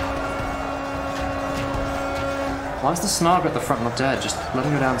 Why is the Snarg at the front not dead? Just let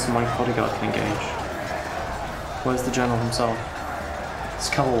him go down so my bodyguard can engage. Where's the general himself? There's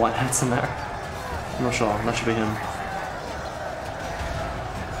a couple of whiteheads in there. I'm not sure, that should be him.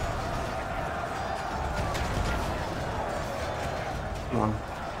 Come on.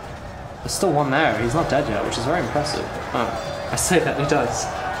 There's still one there, he's not dead yet, which is very impressive. Oh, I say that, he does.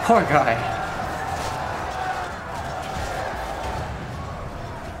 Poor guy.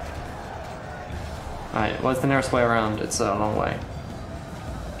 Alright, what's the nearest way around? It's a long way.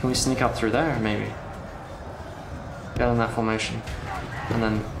 Can we sneak up through there, maybe? Get in that formation. And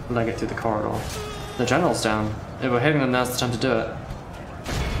then leg it through the corridor. The general's down. If we're hitting them, now's the time to do it.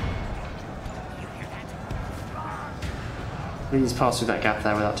 Please pass through that gap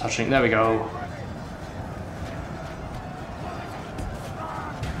there without touching. There we go.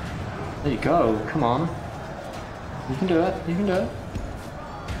 There you go. Come on. You can do it. You can do it.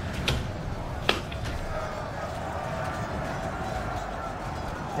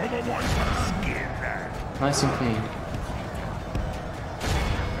 Nice and clean.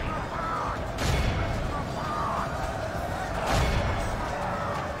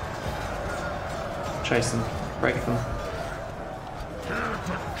 Chase them. Break them.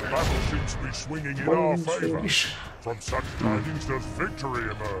 Battle seems to be swinging in our favour. From such tidings does victory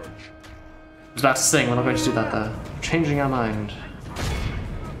emerge. I was about to sing, we're not going to do that though. Changing our mind.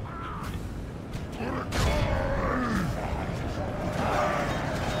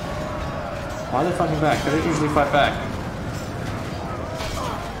 Why are they fighting back? They don't usually fight back.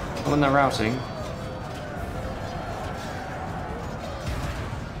 When they're routing.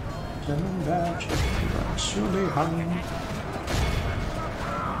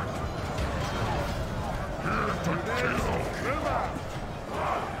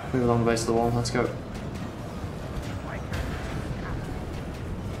 Move along the base of the wall, let's go.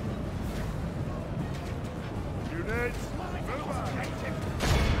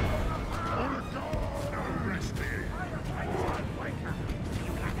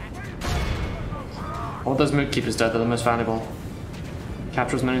 I want those moot keepers dead, they're the most valuable.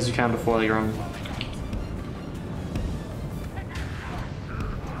 Capture as many as you can before they run.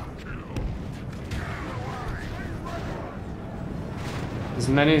 As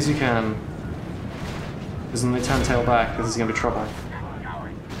many as you can. Because when they turn tail back, this is going to be trouble.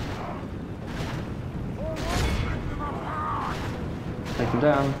 Take them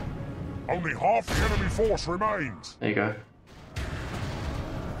down. Only half the enemy force remains. There you go.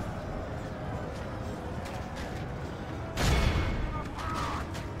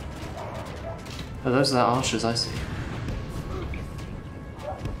 Oh, those are the archers, I see.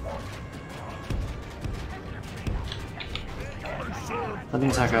 Let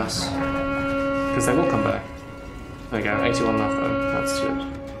them attack us. Because they will come back. There we go, 81 left though. That's good.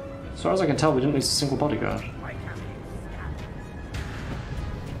 As far as I can tell, we didn't lose a single bodyguard.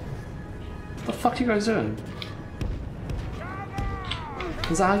 What the fuck are you guys doing?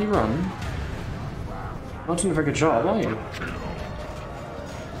 Is that how you run? Not doing a very good job, are you?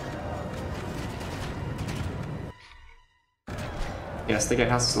 Yes, the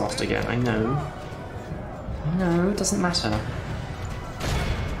gatehouse is lost again, I know. No, it doesn't matter.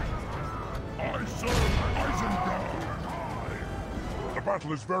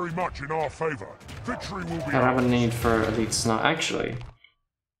 battle is very much in our favor. Victory will be I don't have a ours. need for elite sniper. Actually,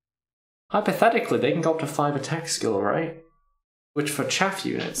 hypothetically, they can go up to 5 attack skill, right? Which for chaff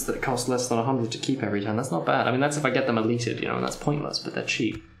units that cost less than 100 to keep every time, that's not bad. I mean, that's if I get them elited, you know, and that's pointless, but they're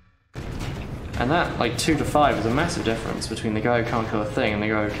cheap. And that, like, 2 to 5 is a massive difference between the guy who can't kill a thing and the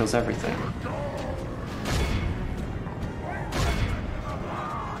guy who kills everything.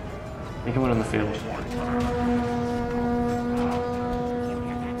 You can win on the field.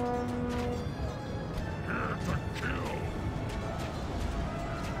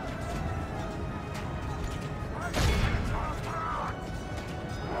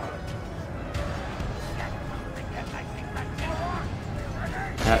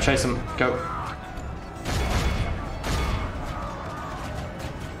 Yeah, chase him. Go.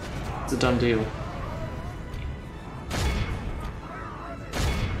 It's a done deal.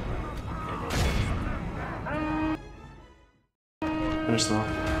 Finish them off.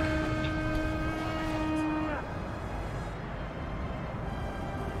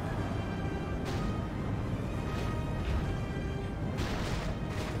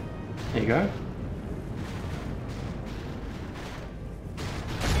 There you go.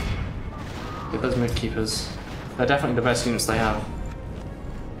 Get those mid keepers. They're definitely the best units they have.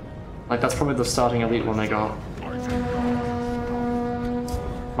 Like, that's probably the starting elite one they got.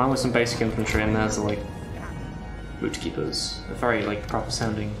 Mine was some basic infantry, and there's like root keepers. A very like proper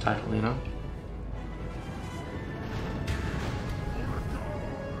sounding title, you know?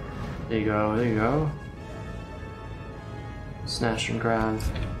 There you go, there you go. Snatch and grab.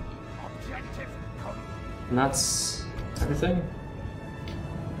 And that's everything?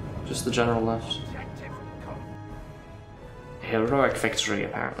 Just the general left. Heroic victory,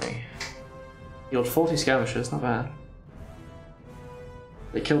 apparently. Killed 40 skirmishers, not bad.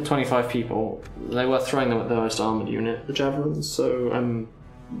 They killed 25 people. They were throwing them at the most armoured unit, the javelins, so I'm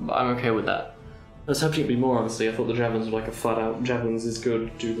okay with that. I was hoping it'd be more, obviously. I thought the javelins were like a flat-out javelins is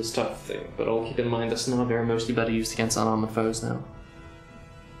good, do the stuff thing, but I'll keep in mind that Snarby are mostly better used against unarmoured foes now.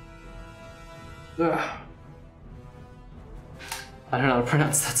 Ugh. I don't know how to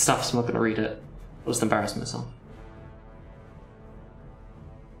pronounce that stuff, so I'm not going to read it. I'll just embarrass myself.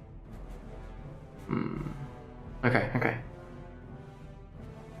 Okay, okay.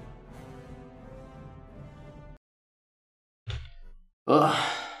 Ugh.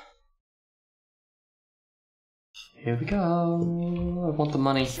 Here we go. I want the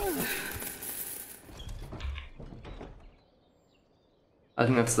money. I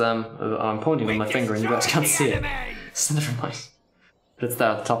think that's them. I'm pointing with my finger and you guys can't see it. So never mind. But it's there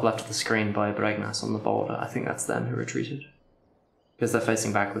at the top left of the screen by Bregnas on the border. I think that's them who retreated. Because they're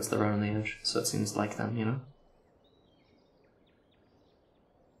facing backwards, they're on the edge, so it seems like them, you know?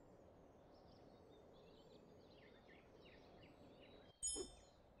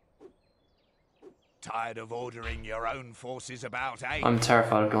 Tired of ordering your own forces about, eh? I'm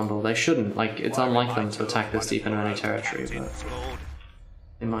terrified of Gondor. They shouldn't. Like, it's Why unlike them remind to you of attack this one deep of into your any own territory, but captains, Lord?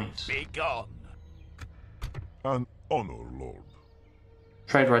 they might. Be gone. An honor, Lord.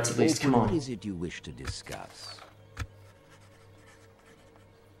 Trade rights at least, come What on. is it you wish to discuss?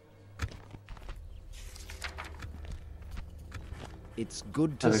 It's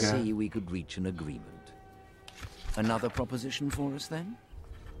good to There we go. see we could reach an agreement. Another proposition for us, then?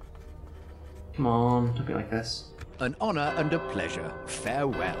 Come on, don't be like this. An honor and a pleasure.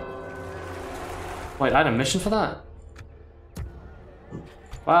 Farewell. Wait, I had a mission for that?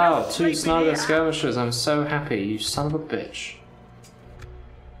 Wow, 2 Snaga skirmishers, I'm so happy, you son of a bitch.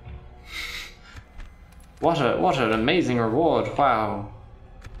 What an amazing reward, wow.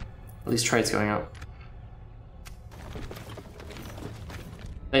 At least trade's going up.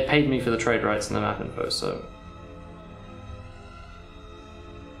 They paid me for the trade rights and the map info, so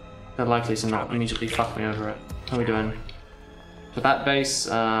they're likely to not immediately fuck me over it. How are we doing? For that base,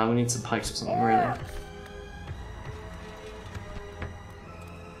 we need some pikes or something, really.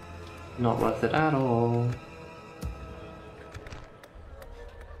 Not worth it at all.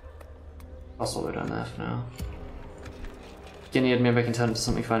 I'll sort it down there for now. Guinea maybe I can turn it into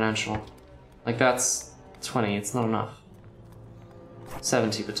something financial. Like that's 20, it's not enough.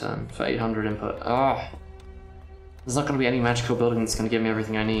 70 per turn for 800 input. Ah, there's not going to be any magical building that's going to give me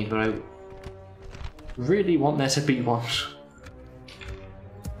everything I need, but I really want there to be one.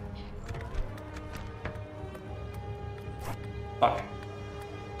 Fuck.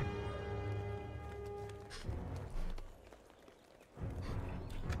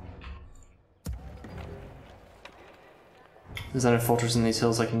 There's no fortress in these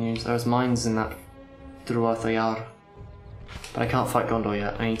hills I can use. There's mines in that Druathayar. But I can't fight Gondor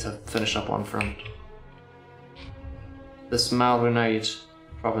yet. I need to finish up one front. this Malrenade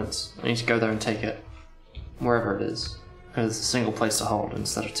province. I need to go there and take it. Wherever it is. Because it's a single place to hold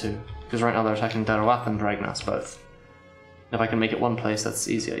instead of two. Because right now they're attacking Derowap and Dragnas both. If I can make it one place, that's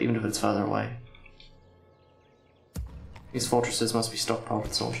easier, even if it's further away. These fortresses must be stockpiled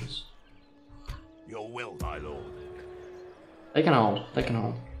with soldiers. Your will, my lord. They can hold, they can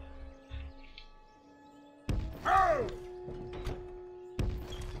hold. Oh!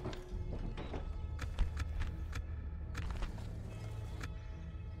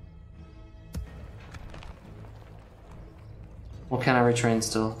 What can I retrain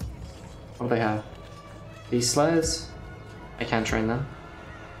still? What do they have? Beast Slayers? I can't train them.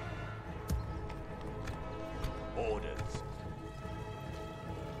 Orders.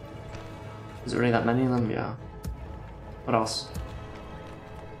 Is there really that many of them? Yeah. What else?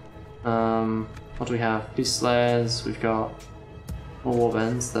 What do we have? Beast Slayers, we've got more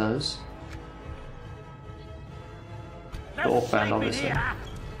Warbands, those. The Orc Band, obviously.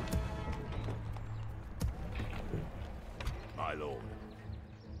 My lord.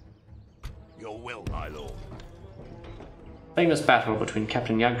 Your will, my lord. Famous battle between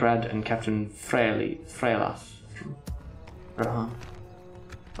Captain Yagrad and Captain Freylaf from Rohan.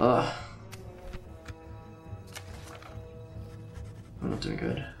 Ugh. I'm not doing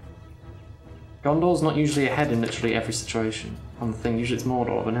good. Gondor's not usually ahead in literally every situation on the thing. Usually it's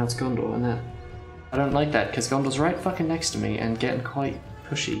Mordor, but now it's Gondor, and that I don't like that because Gondor's right fucking next to me and getting quite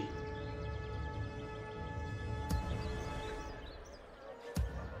pushy.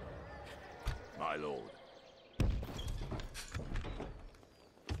 My lord.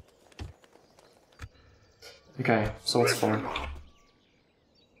 Okay, so what's for?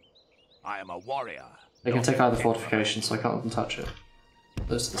 I am a warrior. They can take out the fortification, so I can't let them touch it.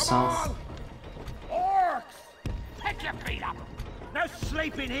 Those to the south. Orcs! Pick your feet up! No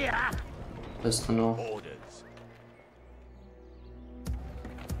sleeping here! Those to the north. Orders.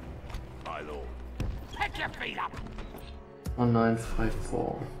 My lord. Pick your feet up!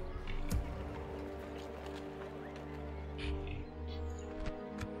 1954.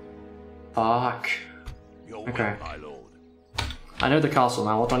 Fuck. Your Okay. will, my lord. I know the castle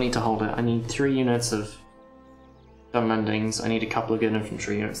now. What do I need to hold it? I need 3 units of gun landings. I need a couple of good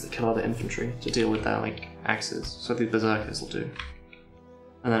infantry units that kill other infantry to deal with their like axes. So the berserkers will do.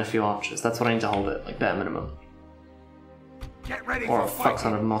 And then a few archers. That's what I need to hold it, like bare minimum. Get ready Or a for fuck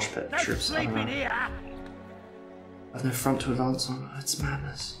ton fighting. of mosh pit No troops. I don't sleeping know. here! I have no front to advance on. It's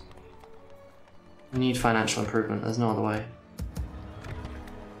madness. I need financial improvement. There's no other way.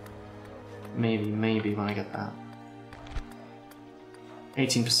 Maybe when I get that.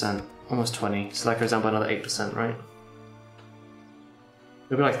 18%, almost 20, so that goes down by another 8%, right?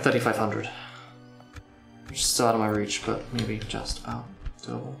 It'll be like 3,500. Which is still out of my reach, but maybe just about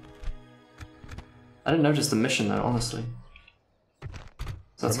doable. I didn't notice the mission though, honestly.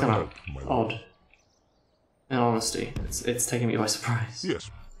 So that's kind of odd. In honesty, it's taking me by surprise. Yes.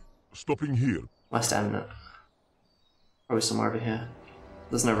 Stopping here. West Eminent. Probably somewhere over here.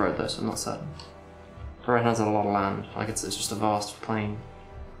 There's no road though, so I'm not certain. Rohan has a lot of land, like it's just a vast plain.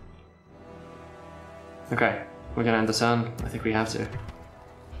 Okay, we're gonna end the turn. I think we have to.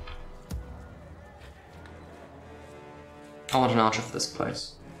 I want an archer for this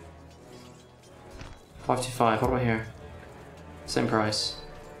place. 525, what do I hear? Same price.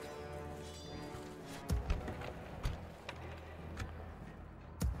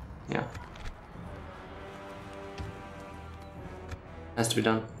 Yeah. Has to be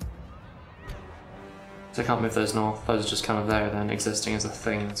done. So I can't move those north, those are just kind of there then, existing as a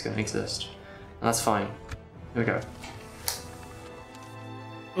thing that's going to exist. And that's fine. Here we go.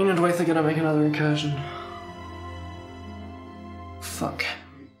 Enid Waith are going to make another incursion. Fuck.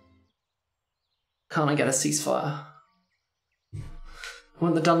 Can't I get a ceasefire? I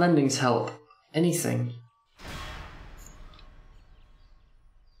want the Dunlending's help. Anything.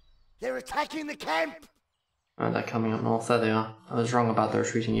 They're attacking the camp! Oh, they're coming up north. There they are. I was wrong about the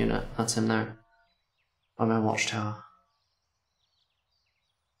retreating unit. That's him there. On my watchtower.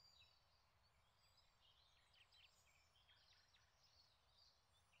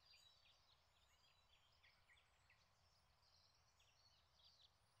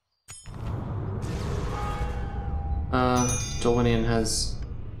 Dorwinian has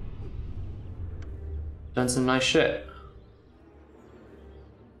done some nice shit.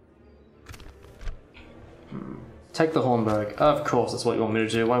 Take the Hornburg. Of course, that's what you want me to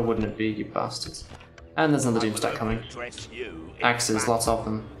do. Why wouldn't it be, you bastards? And there's another Doomstack coming. Dress you in Axes, battle. lots of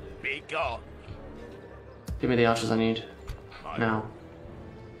them. Be gone. Give me the archers I need. Now.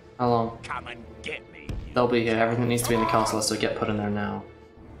 How long? Come and get me. They'll be here. Everything that needs to be in the castle has to get put in there now.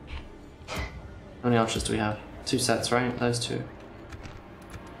 How many archers do we have? 2 sets, right? Those 2.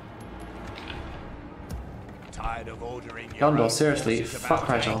 Tired of ordering your own Gondor, seriously, forces fuck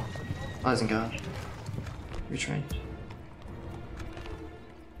about, Rygel. Isengard. Retrained.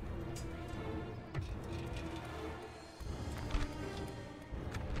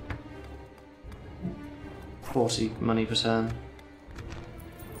 $40 money per turn.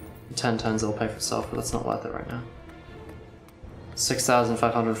 In 10 turns it'll pay for itself, but that's not worth it right now.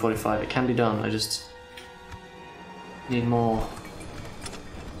 6,545. It can be done, I just need more.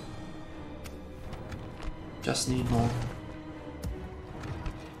 Just need more.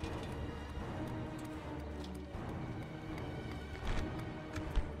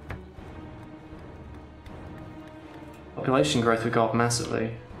 Population growth we got up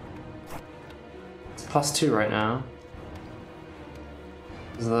massively. It's +2 right now.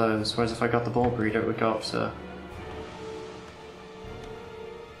 There's those, whereas if I got the ball breeder it would go up to...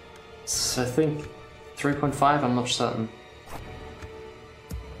 So I think 3.5, I'm not certain.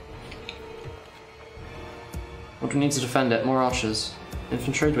 What do we need to defend it? More archers.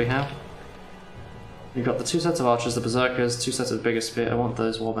 Infantry do we have? We've got the 2 sets of archers, the berserkers, 2 sets of bigger spear. I want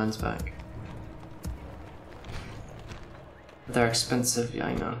those warbands back. They're expensive, yeah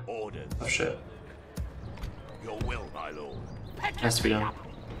I know. Orders. Oh shit. Your will, my lord. Has to be done.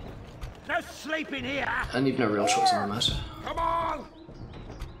 No sleeping here! I need no real choice on the matter. Come on!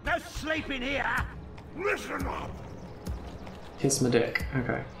 No sleeping here! Listen up! Kiss my dick.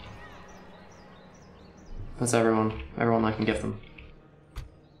 Okay. That's everyone. Everyone I can give them.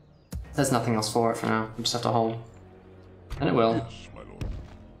 There's nothing else for it for now. We just have to hold. And it will. Yes, my lord.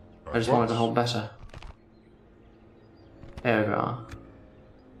 I just wanted to hold better. There we are.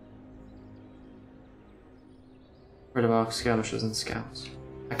 Rid of our skirmishers and scouts.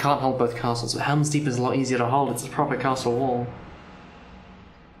 I can't hold both castles, but Helm's Deep is a lot easier to hold. It's a proper castle wall.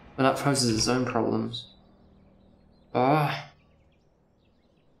 But that poses its own problems. I've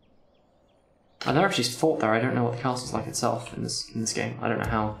never actually fought there. I don't know what the castle's like itself in this game. I don't know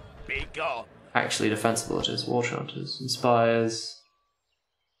how Be gone! actually defensible it is. War Chanters, Inspires,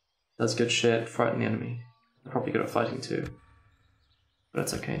 does good shit, frighten the enemy. They're probably good at fighting too. But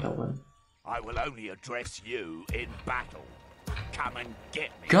it's okay, they'll win. I will only address you in battle. Come and get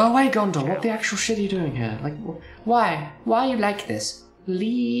me. Go away, Gondor! What the actual shit are you doing here? Like, why? Why are you like this?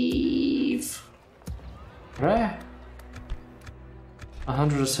 Leave! Rare.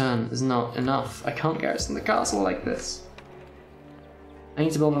 100 a turn is not enough. I can't garrison the castle like this. I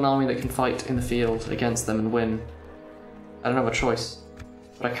need to build an army that can fight in the field against them and win. I don't have a choice.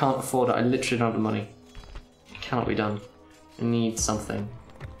 But I can't afford it. I literally don't have the money. It cannot be done. I need something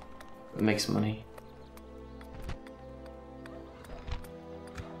that makes money.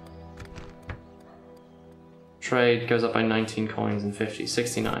 Trade goes up by 19 coins and 50.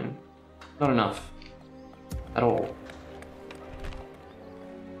 69. Not enough. At all.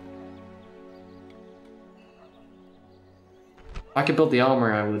 If I could build the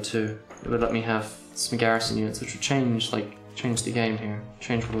armory, I would too. It would let me have some garrison units, which would change the game here.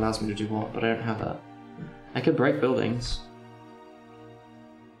 Change what allows me to do what, but I don't have that. I could break buildings.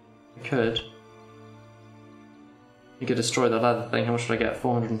 I could. You could destroy the leather thing. How much would I get?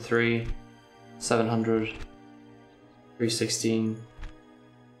 403, 700, 316,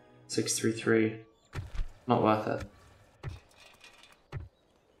 633. Not worth it.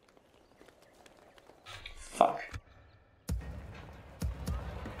 Fuck.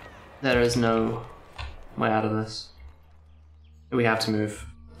 There is no way out of this. We have to move.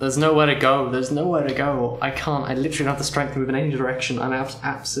 There's nowhere to go. There's nowhere to go. I can't. I literally don't have the strength to move in any direction. I'm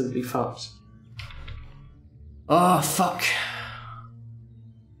absolutely fucked. Oh, fuck.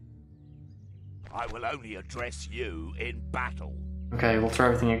 I will only address you in battle. Okay, we'll throw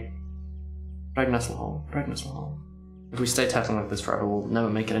everything in. Drag Nestle Hole. Drag Nestle Hole. If we stay tackling like this forever, we'll never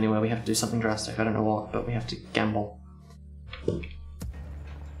make it anywhere. We have to do something drastic. I don't know what, but we have to gamble.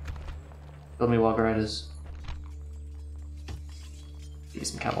 Build me Walker Raiders. Need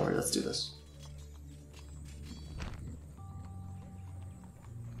some cavalry, let's do this.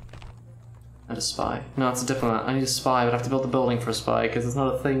 And a spy. No, it's a diplomat. I need a spy, but I have to build the building for a spy, because it's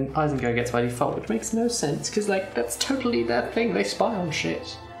not a thing Isengard gets by default, which makes no sense, because, like, that's totally their thing. They spy on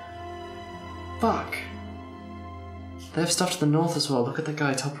shit. Fuck. They have stuff to the north as well. Look at the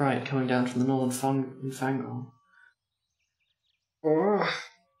guy top right coming down from the northern Fangor. Oh.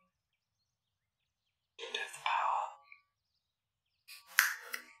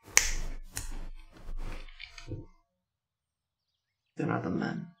 They're not the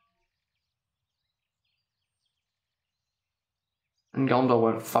men. And Gondor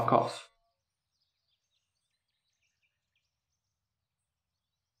won't fuck off.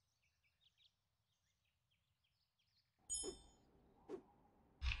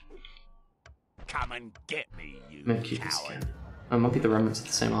 Come and get me, you Maybe keep this coward. again. Oh, it might be the remnants of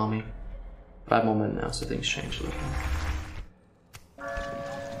the same army. But I have more men now, so things change a little.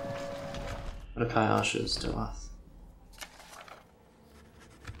 Mordecai Archers, DaC.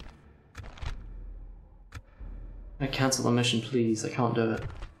 Can I cancel the mission, please? I can't do it.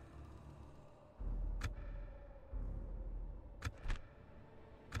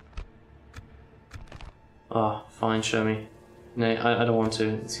 Oh, fine, show me. No, I don't want to.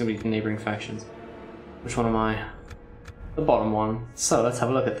 It's gonna be neighbouring factions. Which one am I? The bottom one. So let's have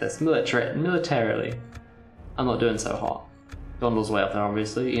a look at this. Militarily. I'm not doing so hot. Gondor's way up there,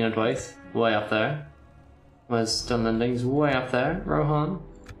 obviously. Enid way up there. Where's Dunlending's way up there. Rohan,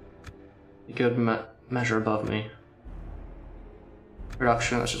 a good measure above me.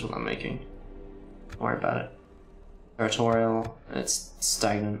 Production, that's just what I'm making. Don't worry about it. Territorial, it's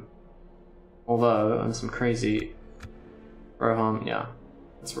stagnant. Although, and some crazy... Rohan, yeah.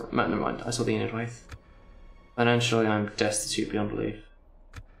 That's right. Never mind, I saw the Enid. Financially, I'm destitute beyond belief.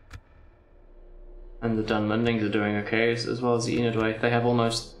 And the Dunlendings are doing okay, as well as the Enid. They have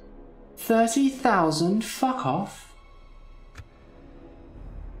almost 30,000? Fuck off.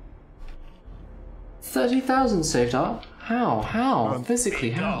 30,000 saved up? How? How?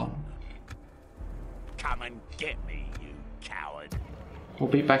 Physically, how? Come and get me, you coward. We'll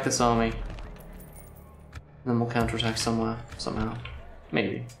beat back this army. Then we'll counterattack somewhere, somehow.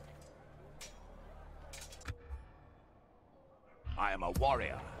 Maybe. I am a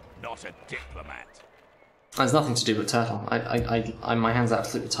warrior, not a diplomat. There's nothing to do but turtle. My hands are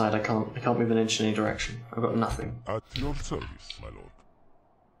absolutely tied. I can't move an inch in any direction. I've got nothing. At your service, my lord.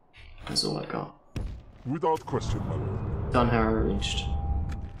 That's all I've got. Without question, my lord. Dunharrow reached.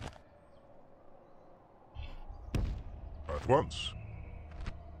 At once.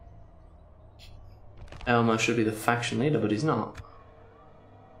 Elmo should be the faction leader, but he's not.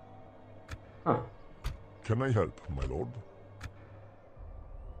 Huh. Can I help, my lord?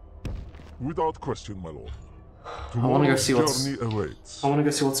 Without question, my lord. I want to go see Journey awaits. I want to go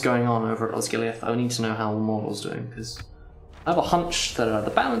see what's going on over at Osgiliath. I need to know how Mordor's doing, because I have a hunch that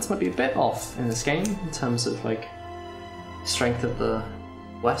the balance might be a bit off in this game in terms of like strength of the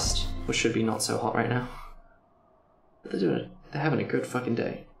West, which should be not so hot right now. But they're doing it. They're having a good fucking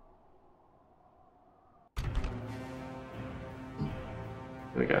day.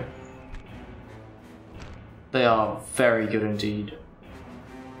 Here we go. They are very good indeed.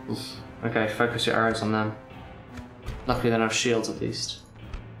 Oof. Okay, focus your arrows on them. Luckily they don't have shields at least.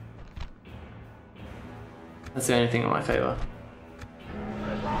 That's the only thing in my favour.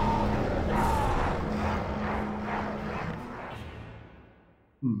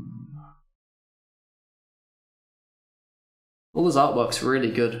 All this artwork's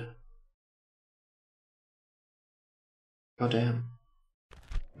really good. God damn.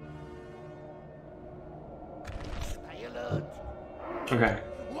 Okay.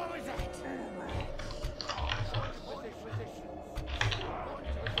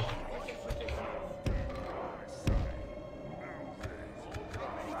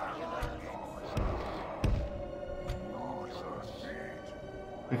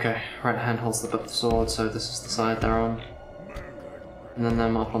 Okay, right hand holds the sword, so this is the side they're on. And then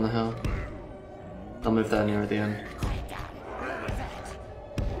them up on the hill. They'll move there near the end.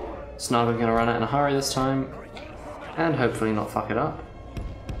 Snarg are gonna run out in a hurry this time. And hopefully not fuck it up.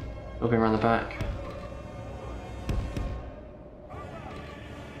 Looking around the back.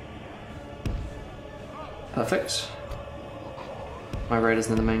 Perfect. My raiders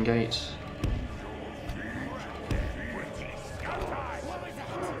near the main gate.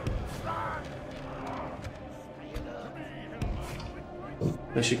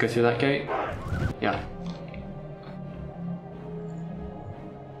 They should go through that gate. Yeah.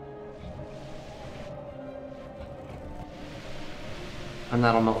 And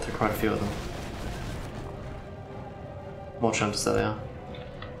that'll melt through quite a few of them. More chunks, there they are.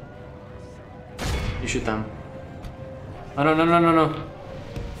 You shoot them. Oh no, no, no, no, no!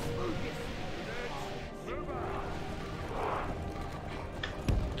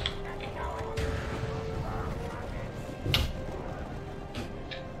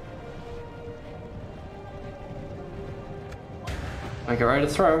 I get ready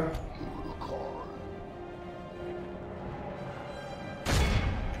to throw.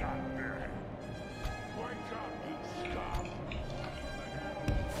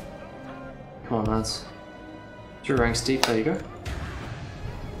 Come on, lads. 3 ranks deep, there you go.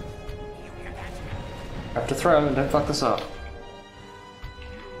 Have to throw and don't fuck this up.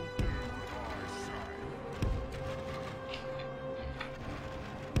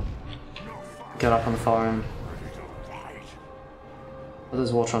 Get up on the far end. Oh,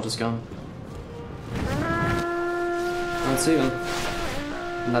 there's War Trunter's gone. don't see them.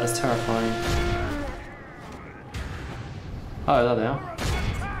 And that is terrifying. Oh, there they are.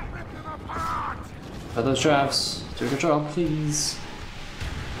 By those jabs. Do a good job, please.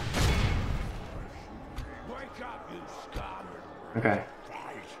 Okay.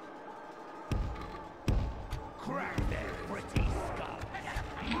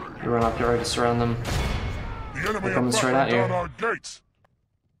 You run up, get ready to surround them. The enemy They're coming are straight at battening you. down our gates.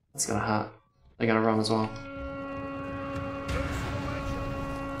 It's gonna hurt. They're gonna run as well.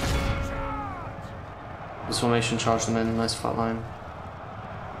 This formation, charge them in, nice flat line.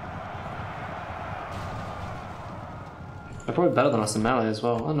 They're probably better than us in melee as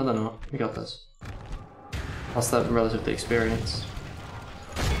well. Oh no, they're not. We got this. Plus that relatively experience.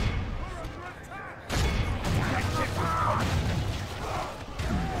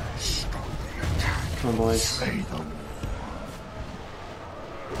 Come on, boys. I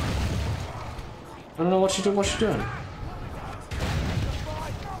don't know what you doing.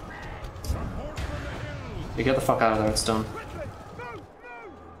 You get the fuck out of there, it's done.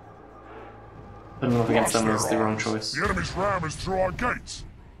 Putting them up against them was the wrong choice. The enemy's ram is through our gates.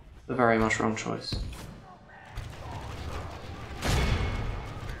 The very much wrong choice.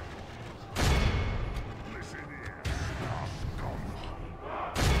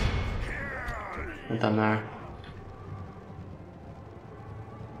 Put them there.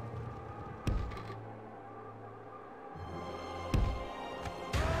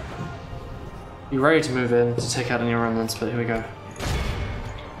 You're ready to move in to take out any remnants, but here we go.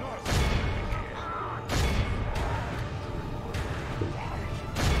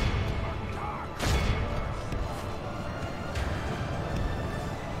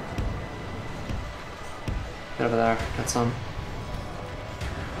 Get over there, get some.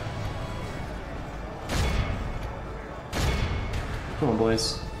 Come on,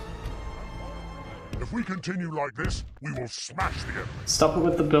 boys. If we continue like this, we will smash the enemy. Stop it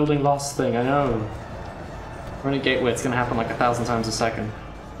with the building loss thing, I know. We're in a gateway, it's gonna happen like 1,000 times a second.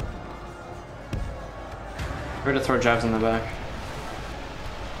 Ready to throw jabs in the back.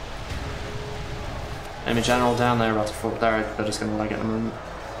 Enemy general down there, about to fall there, they're just gonna leg it in a moment.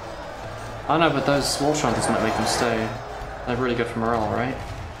 I know, but those wall chanters might make them stay. They're really good for morale, right?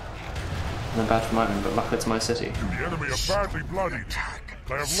 And they're bad for mining, but luckily it's my city. The enemy are badly bloodied.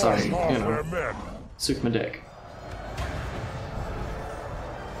 They have So, lost half you know. their men. Suit my dick.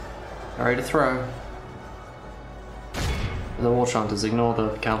 Ready to throw. The wall chanters, ignore the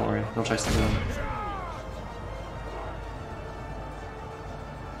cavalry, they'll chase them down.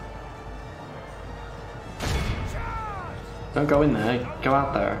 Don't go in there, go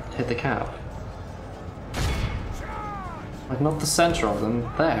out there, hit the cap. Like, not the center of them,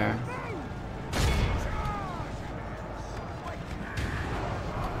 there.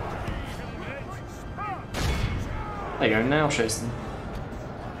 There you go, now chase them.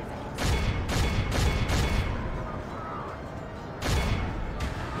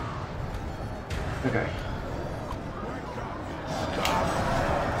 Okay.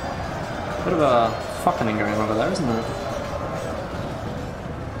 Bit of a fucking going over there, isn't there?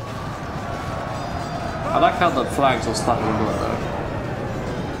 I like how the flags all splattered in blood though.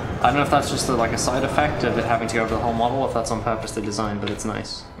 I don't know if that's just like a side effect of it having to go over the whole model, or if that's on purpose they designed, but it's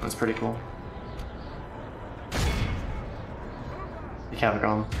nice. That's pretty cool. The cav are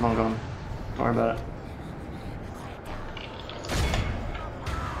gone. Long gone. Don't worry about it.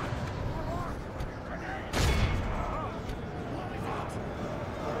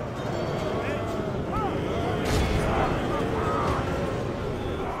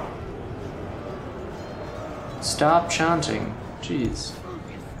 Stop chanting. Jeez.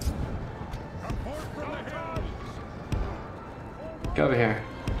 Go over here.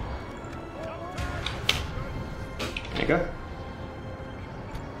 There you go.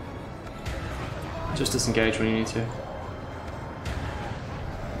 Just disengage when you need to.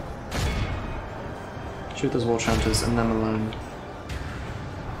 Shoot those wall chanters and them alone.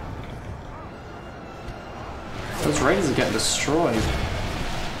 Those raiders are getting destroyed.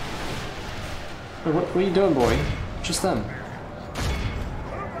 Wait, what are you doing, boy? Just them.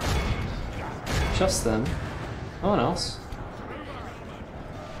 Just them. No one else.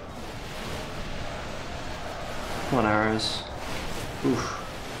 Come on, arrows. Oof.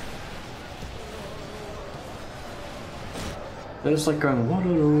 They're just like going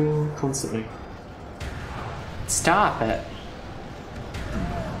whoa constantly. Stop it.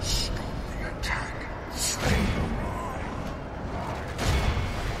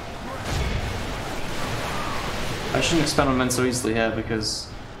 I shouldn't expand on men so easily here because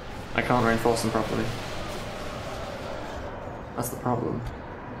I can't reinforce them properly. That's the problem.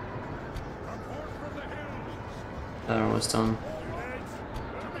 They're almost done.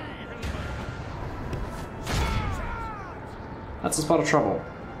 That's a spot of trouble.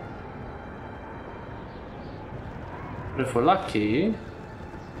 But if we're lucky,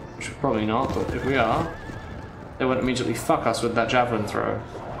 which we're probably not, but if we are, they won't immediately fuck us with that javelin throw,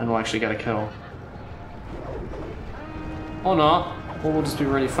 and we'll actually get a kill. Or not, or we'll just be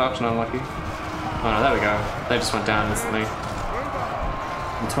really fucked and unlucky. Oh no, there we go. They just went down instantly.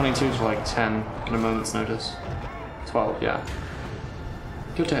 From 22 to like 10 in a moment's notice. 12, yeah.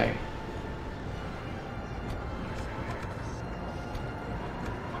 Good day.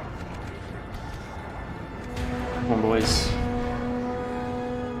 Come on, boys.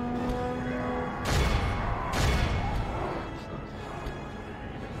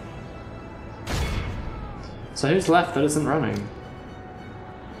 So who's left that isn't running?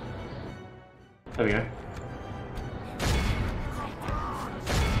 There we go.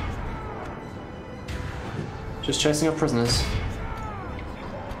 Just chasing up prisoners.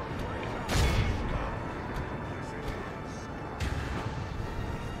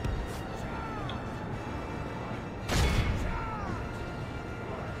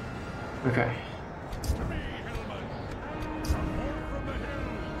 Okay.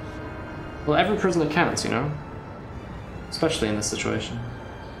 Well, every prisoner counts, you know? Especially in this situation.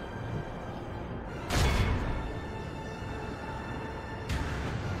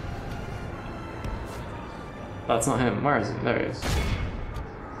 Oh, it's not him. Where is he? There he is.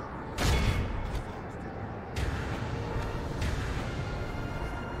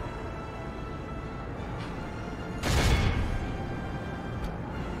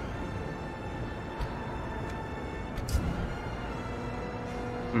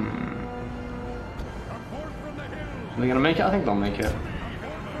 Are they gonna make it? I think they'll make it.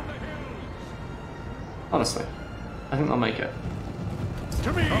 Honestly. I think they'll make it.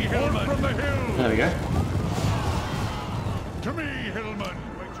 To me, Hillman! From the hill! There we go. To me, Hillman!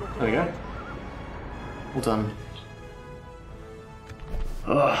 There we go. All done.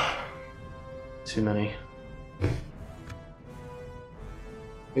 Ugh. Too many.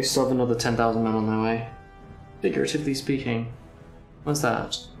 We still have another 10,000 men on their way. Figuratively speaking. What's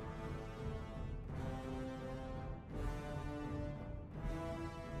that?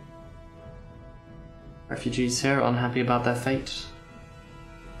 Refugees here unhappy about their fate.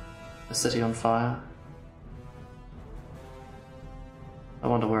 A city on fire. I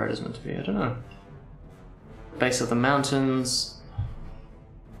wonder where it is meant to be, I don't know. Base of the mountains.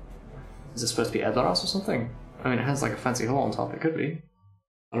 Is it supposed to be Edoras or something? I mean, it has like a fancy hall on top, it could be.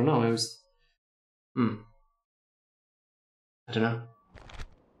 I don't know, it was... I don't know.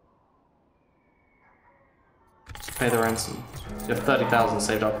 Pay the ransom. You have 30,000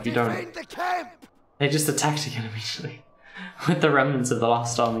 saved up. If you don't... They just attacked again immediately. With the remnants of the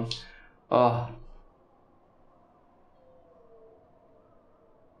last army. Oh.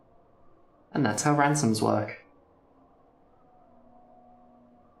 And that's how ransoms work.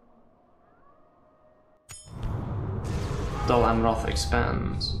 Dol Amroth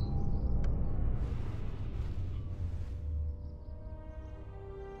expands.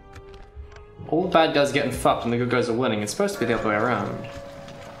 All the bad guys are getting fucked and the good guys are winning. It's supposed to be the other way around.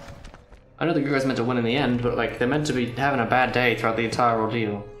 I know the good guys are meant to win in the end, but like they're meant to be having a bad day throughout the entire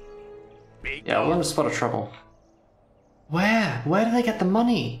ordeal. Yeah, we're in a spot of trouble. Where? Where do they get the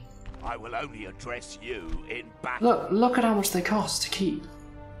money? I will only address you in battle. Look at how much they cost to keep.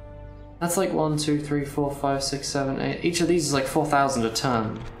 That's like 1, 2, 3, 4, 5, 6, 7, 8. Each of these is like 4,000 a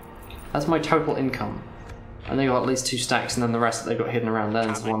turn. That's my total income. And they got at least 2 stacks, and then the rest that they got hidden around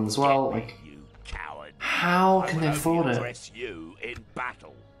there's one as well. Like, how can they afford it?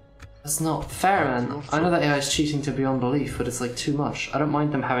 That's not fair, man. I know that AI is cheating to beyond belief, but it's like too much. I don't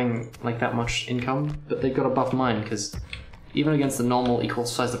mind them having like that much income, but they've got to buff mine because even against the normal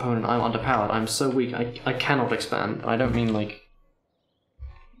equal-sized opponent, I'm underpowered. I'm so weak. I cannot expand. I don't mean like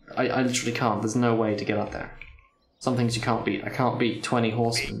I literally can't. There's no way to get up there. Some things you can't beat. I can't beat 20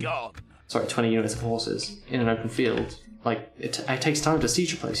 horsemen. Sorry, 20 units of horses in an open field. Like it takes time to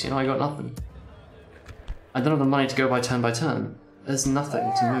siege a place. You know, I got nothing. I don't have the money to go by turn. There's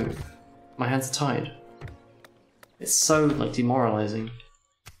nothing to move. My hands are tied. It's so, like, demoralizing.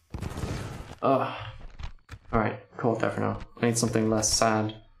 Ugh. Alright, call it that for now. I need something less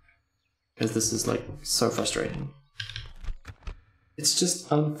sad. Because this is, like, so frustrating. It's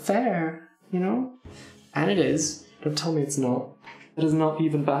just unfair, you know? And it is. Don't tell me it's not. It is not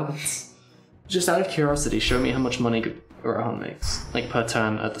even balance. Just out of curiosity, show me how much money Rohan makes. Like, per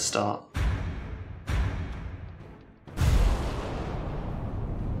turn at the start.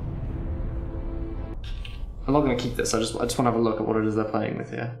 I'm not going to keep this, I just want to have a look at what it is they're playing with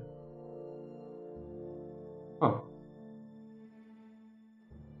here. Oh.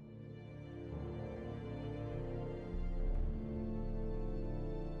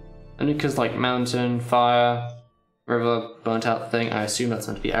 Only because like mountain, fire, river, burnt out thing, I assume that's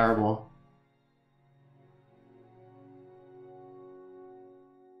meant to be arable.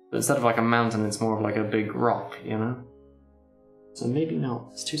 But instead of like a mountain, it's more of like a big rock, you know? So maybe not,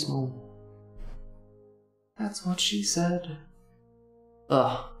 it's too small. That's what she said.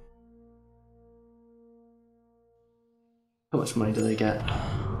 Ugh. How much money do they get?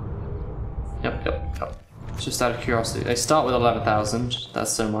 Yep. Just out of curiosity. They start with 11,000,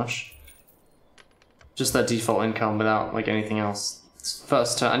 that's so much. Just their default income without like anything else. It's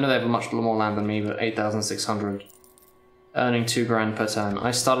first turn, I know they have much more land than me, but 8,600. Earning 2 grand per turn.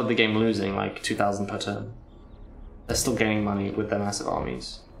 I started the game losing like 2,000 per turn. They're still gaining money with their massive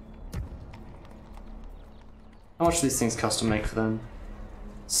armies. How much do these things cost to make for them?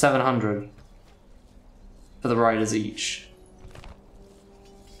 700 for the riders each.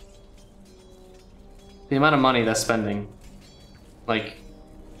 The amount of money they're spending, like,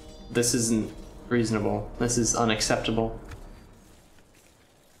 this isn't reasonable. This is unacceptable.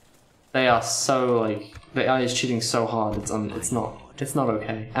 They are so, like, the AI is cheating so hard, it's not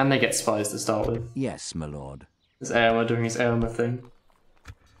okay. And they get spies to start with. Yes, my lord. Is Aomer doing his Aomer thing?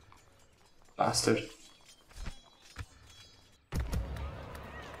 Bastard.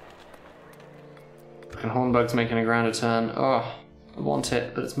 And Hornburg's making a grand return. Oh, I want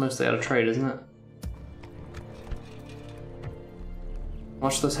it, but it's mostly out of trade, isn't it? How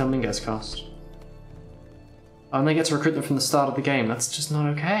much do those Helmingers cost? Oh, and they get to recruit them from the start of the game. That's just not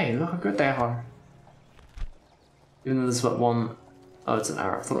okay. Look how good they are. Even though there's but one... Oh, it's an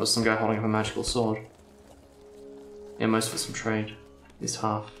arrow. I thought it was some guy holding up a magical sword. Yeah, most of it's from trade. At least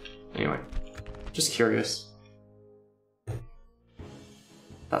half. Anyway, just curious.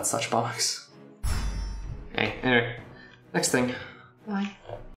 That's such bollocks. Hey, anyway, next thing. Bye.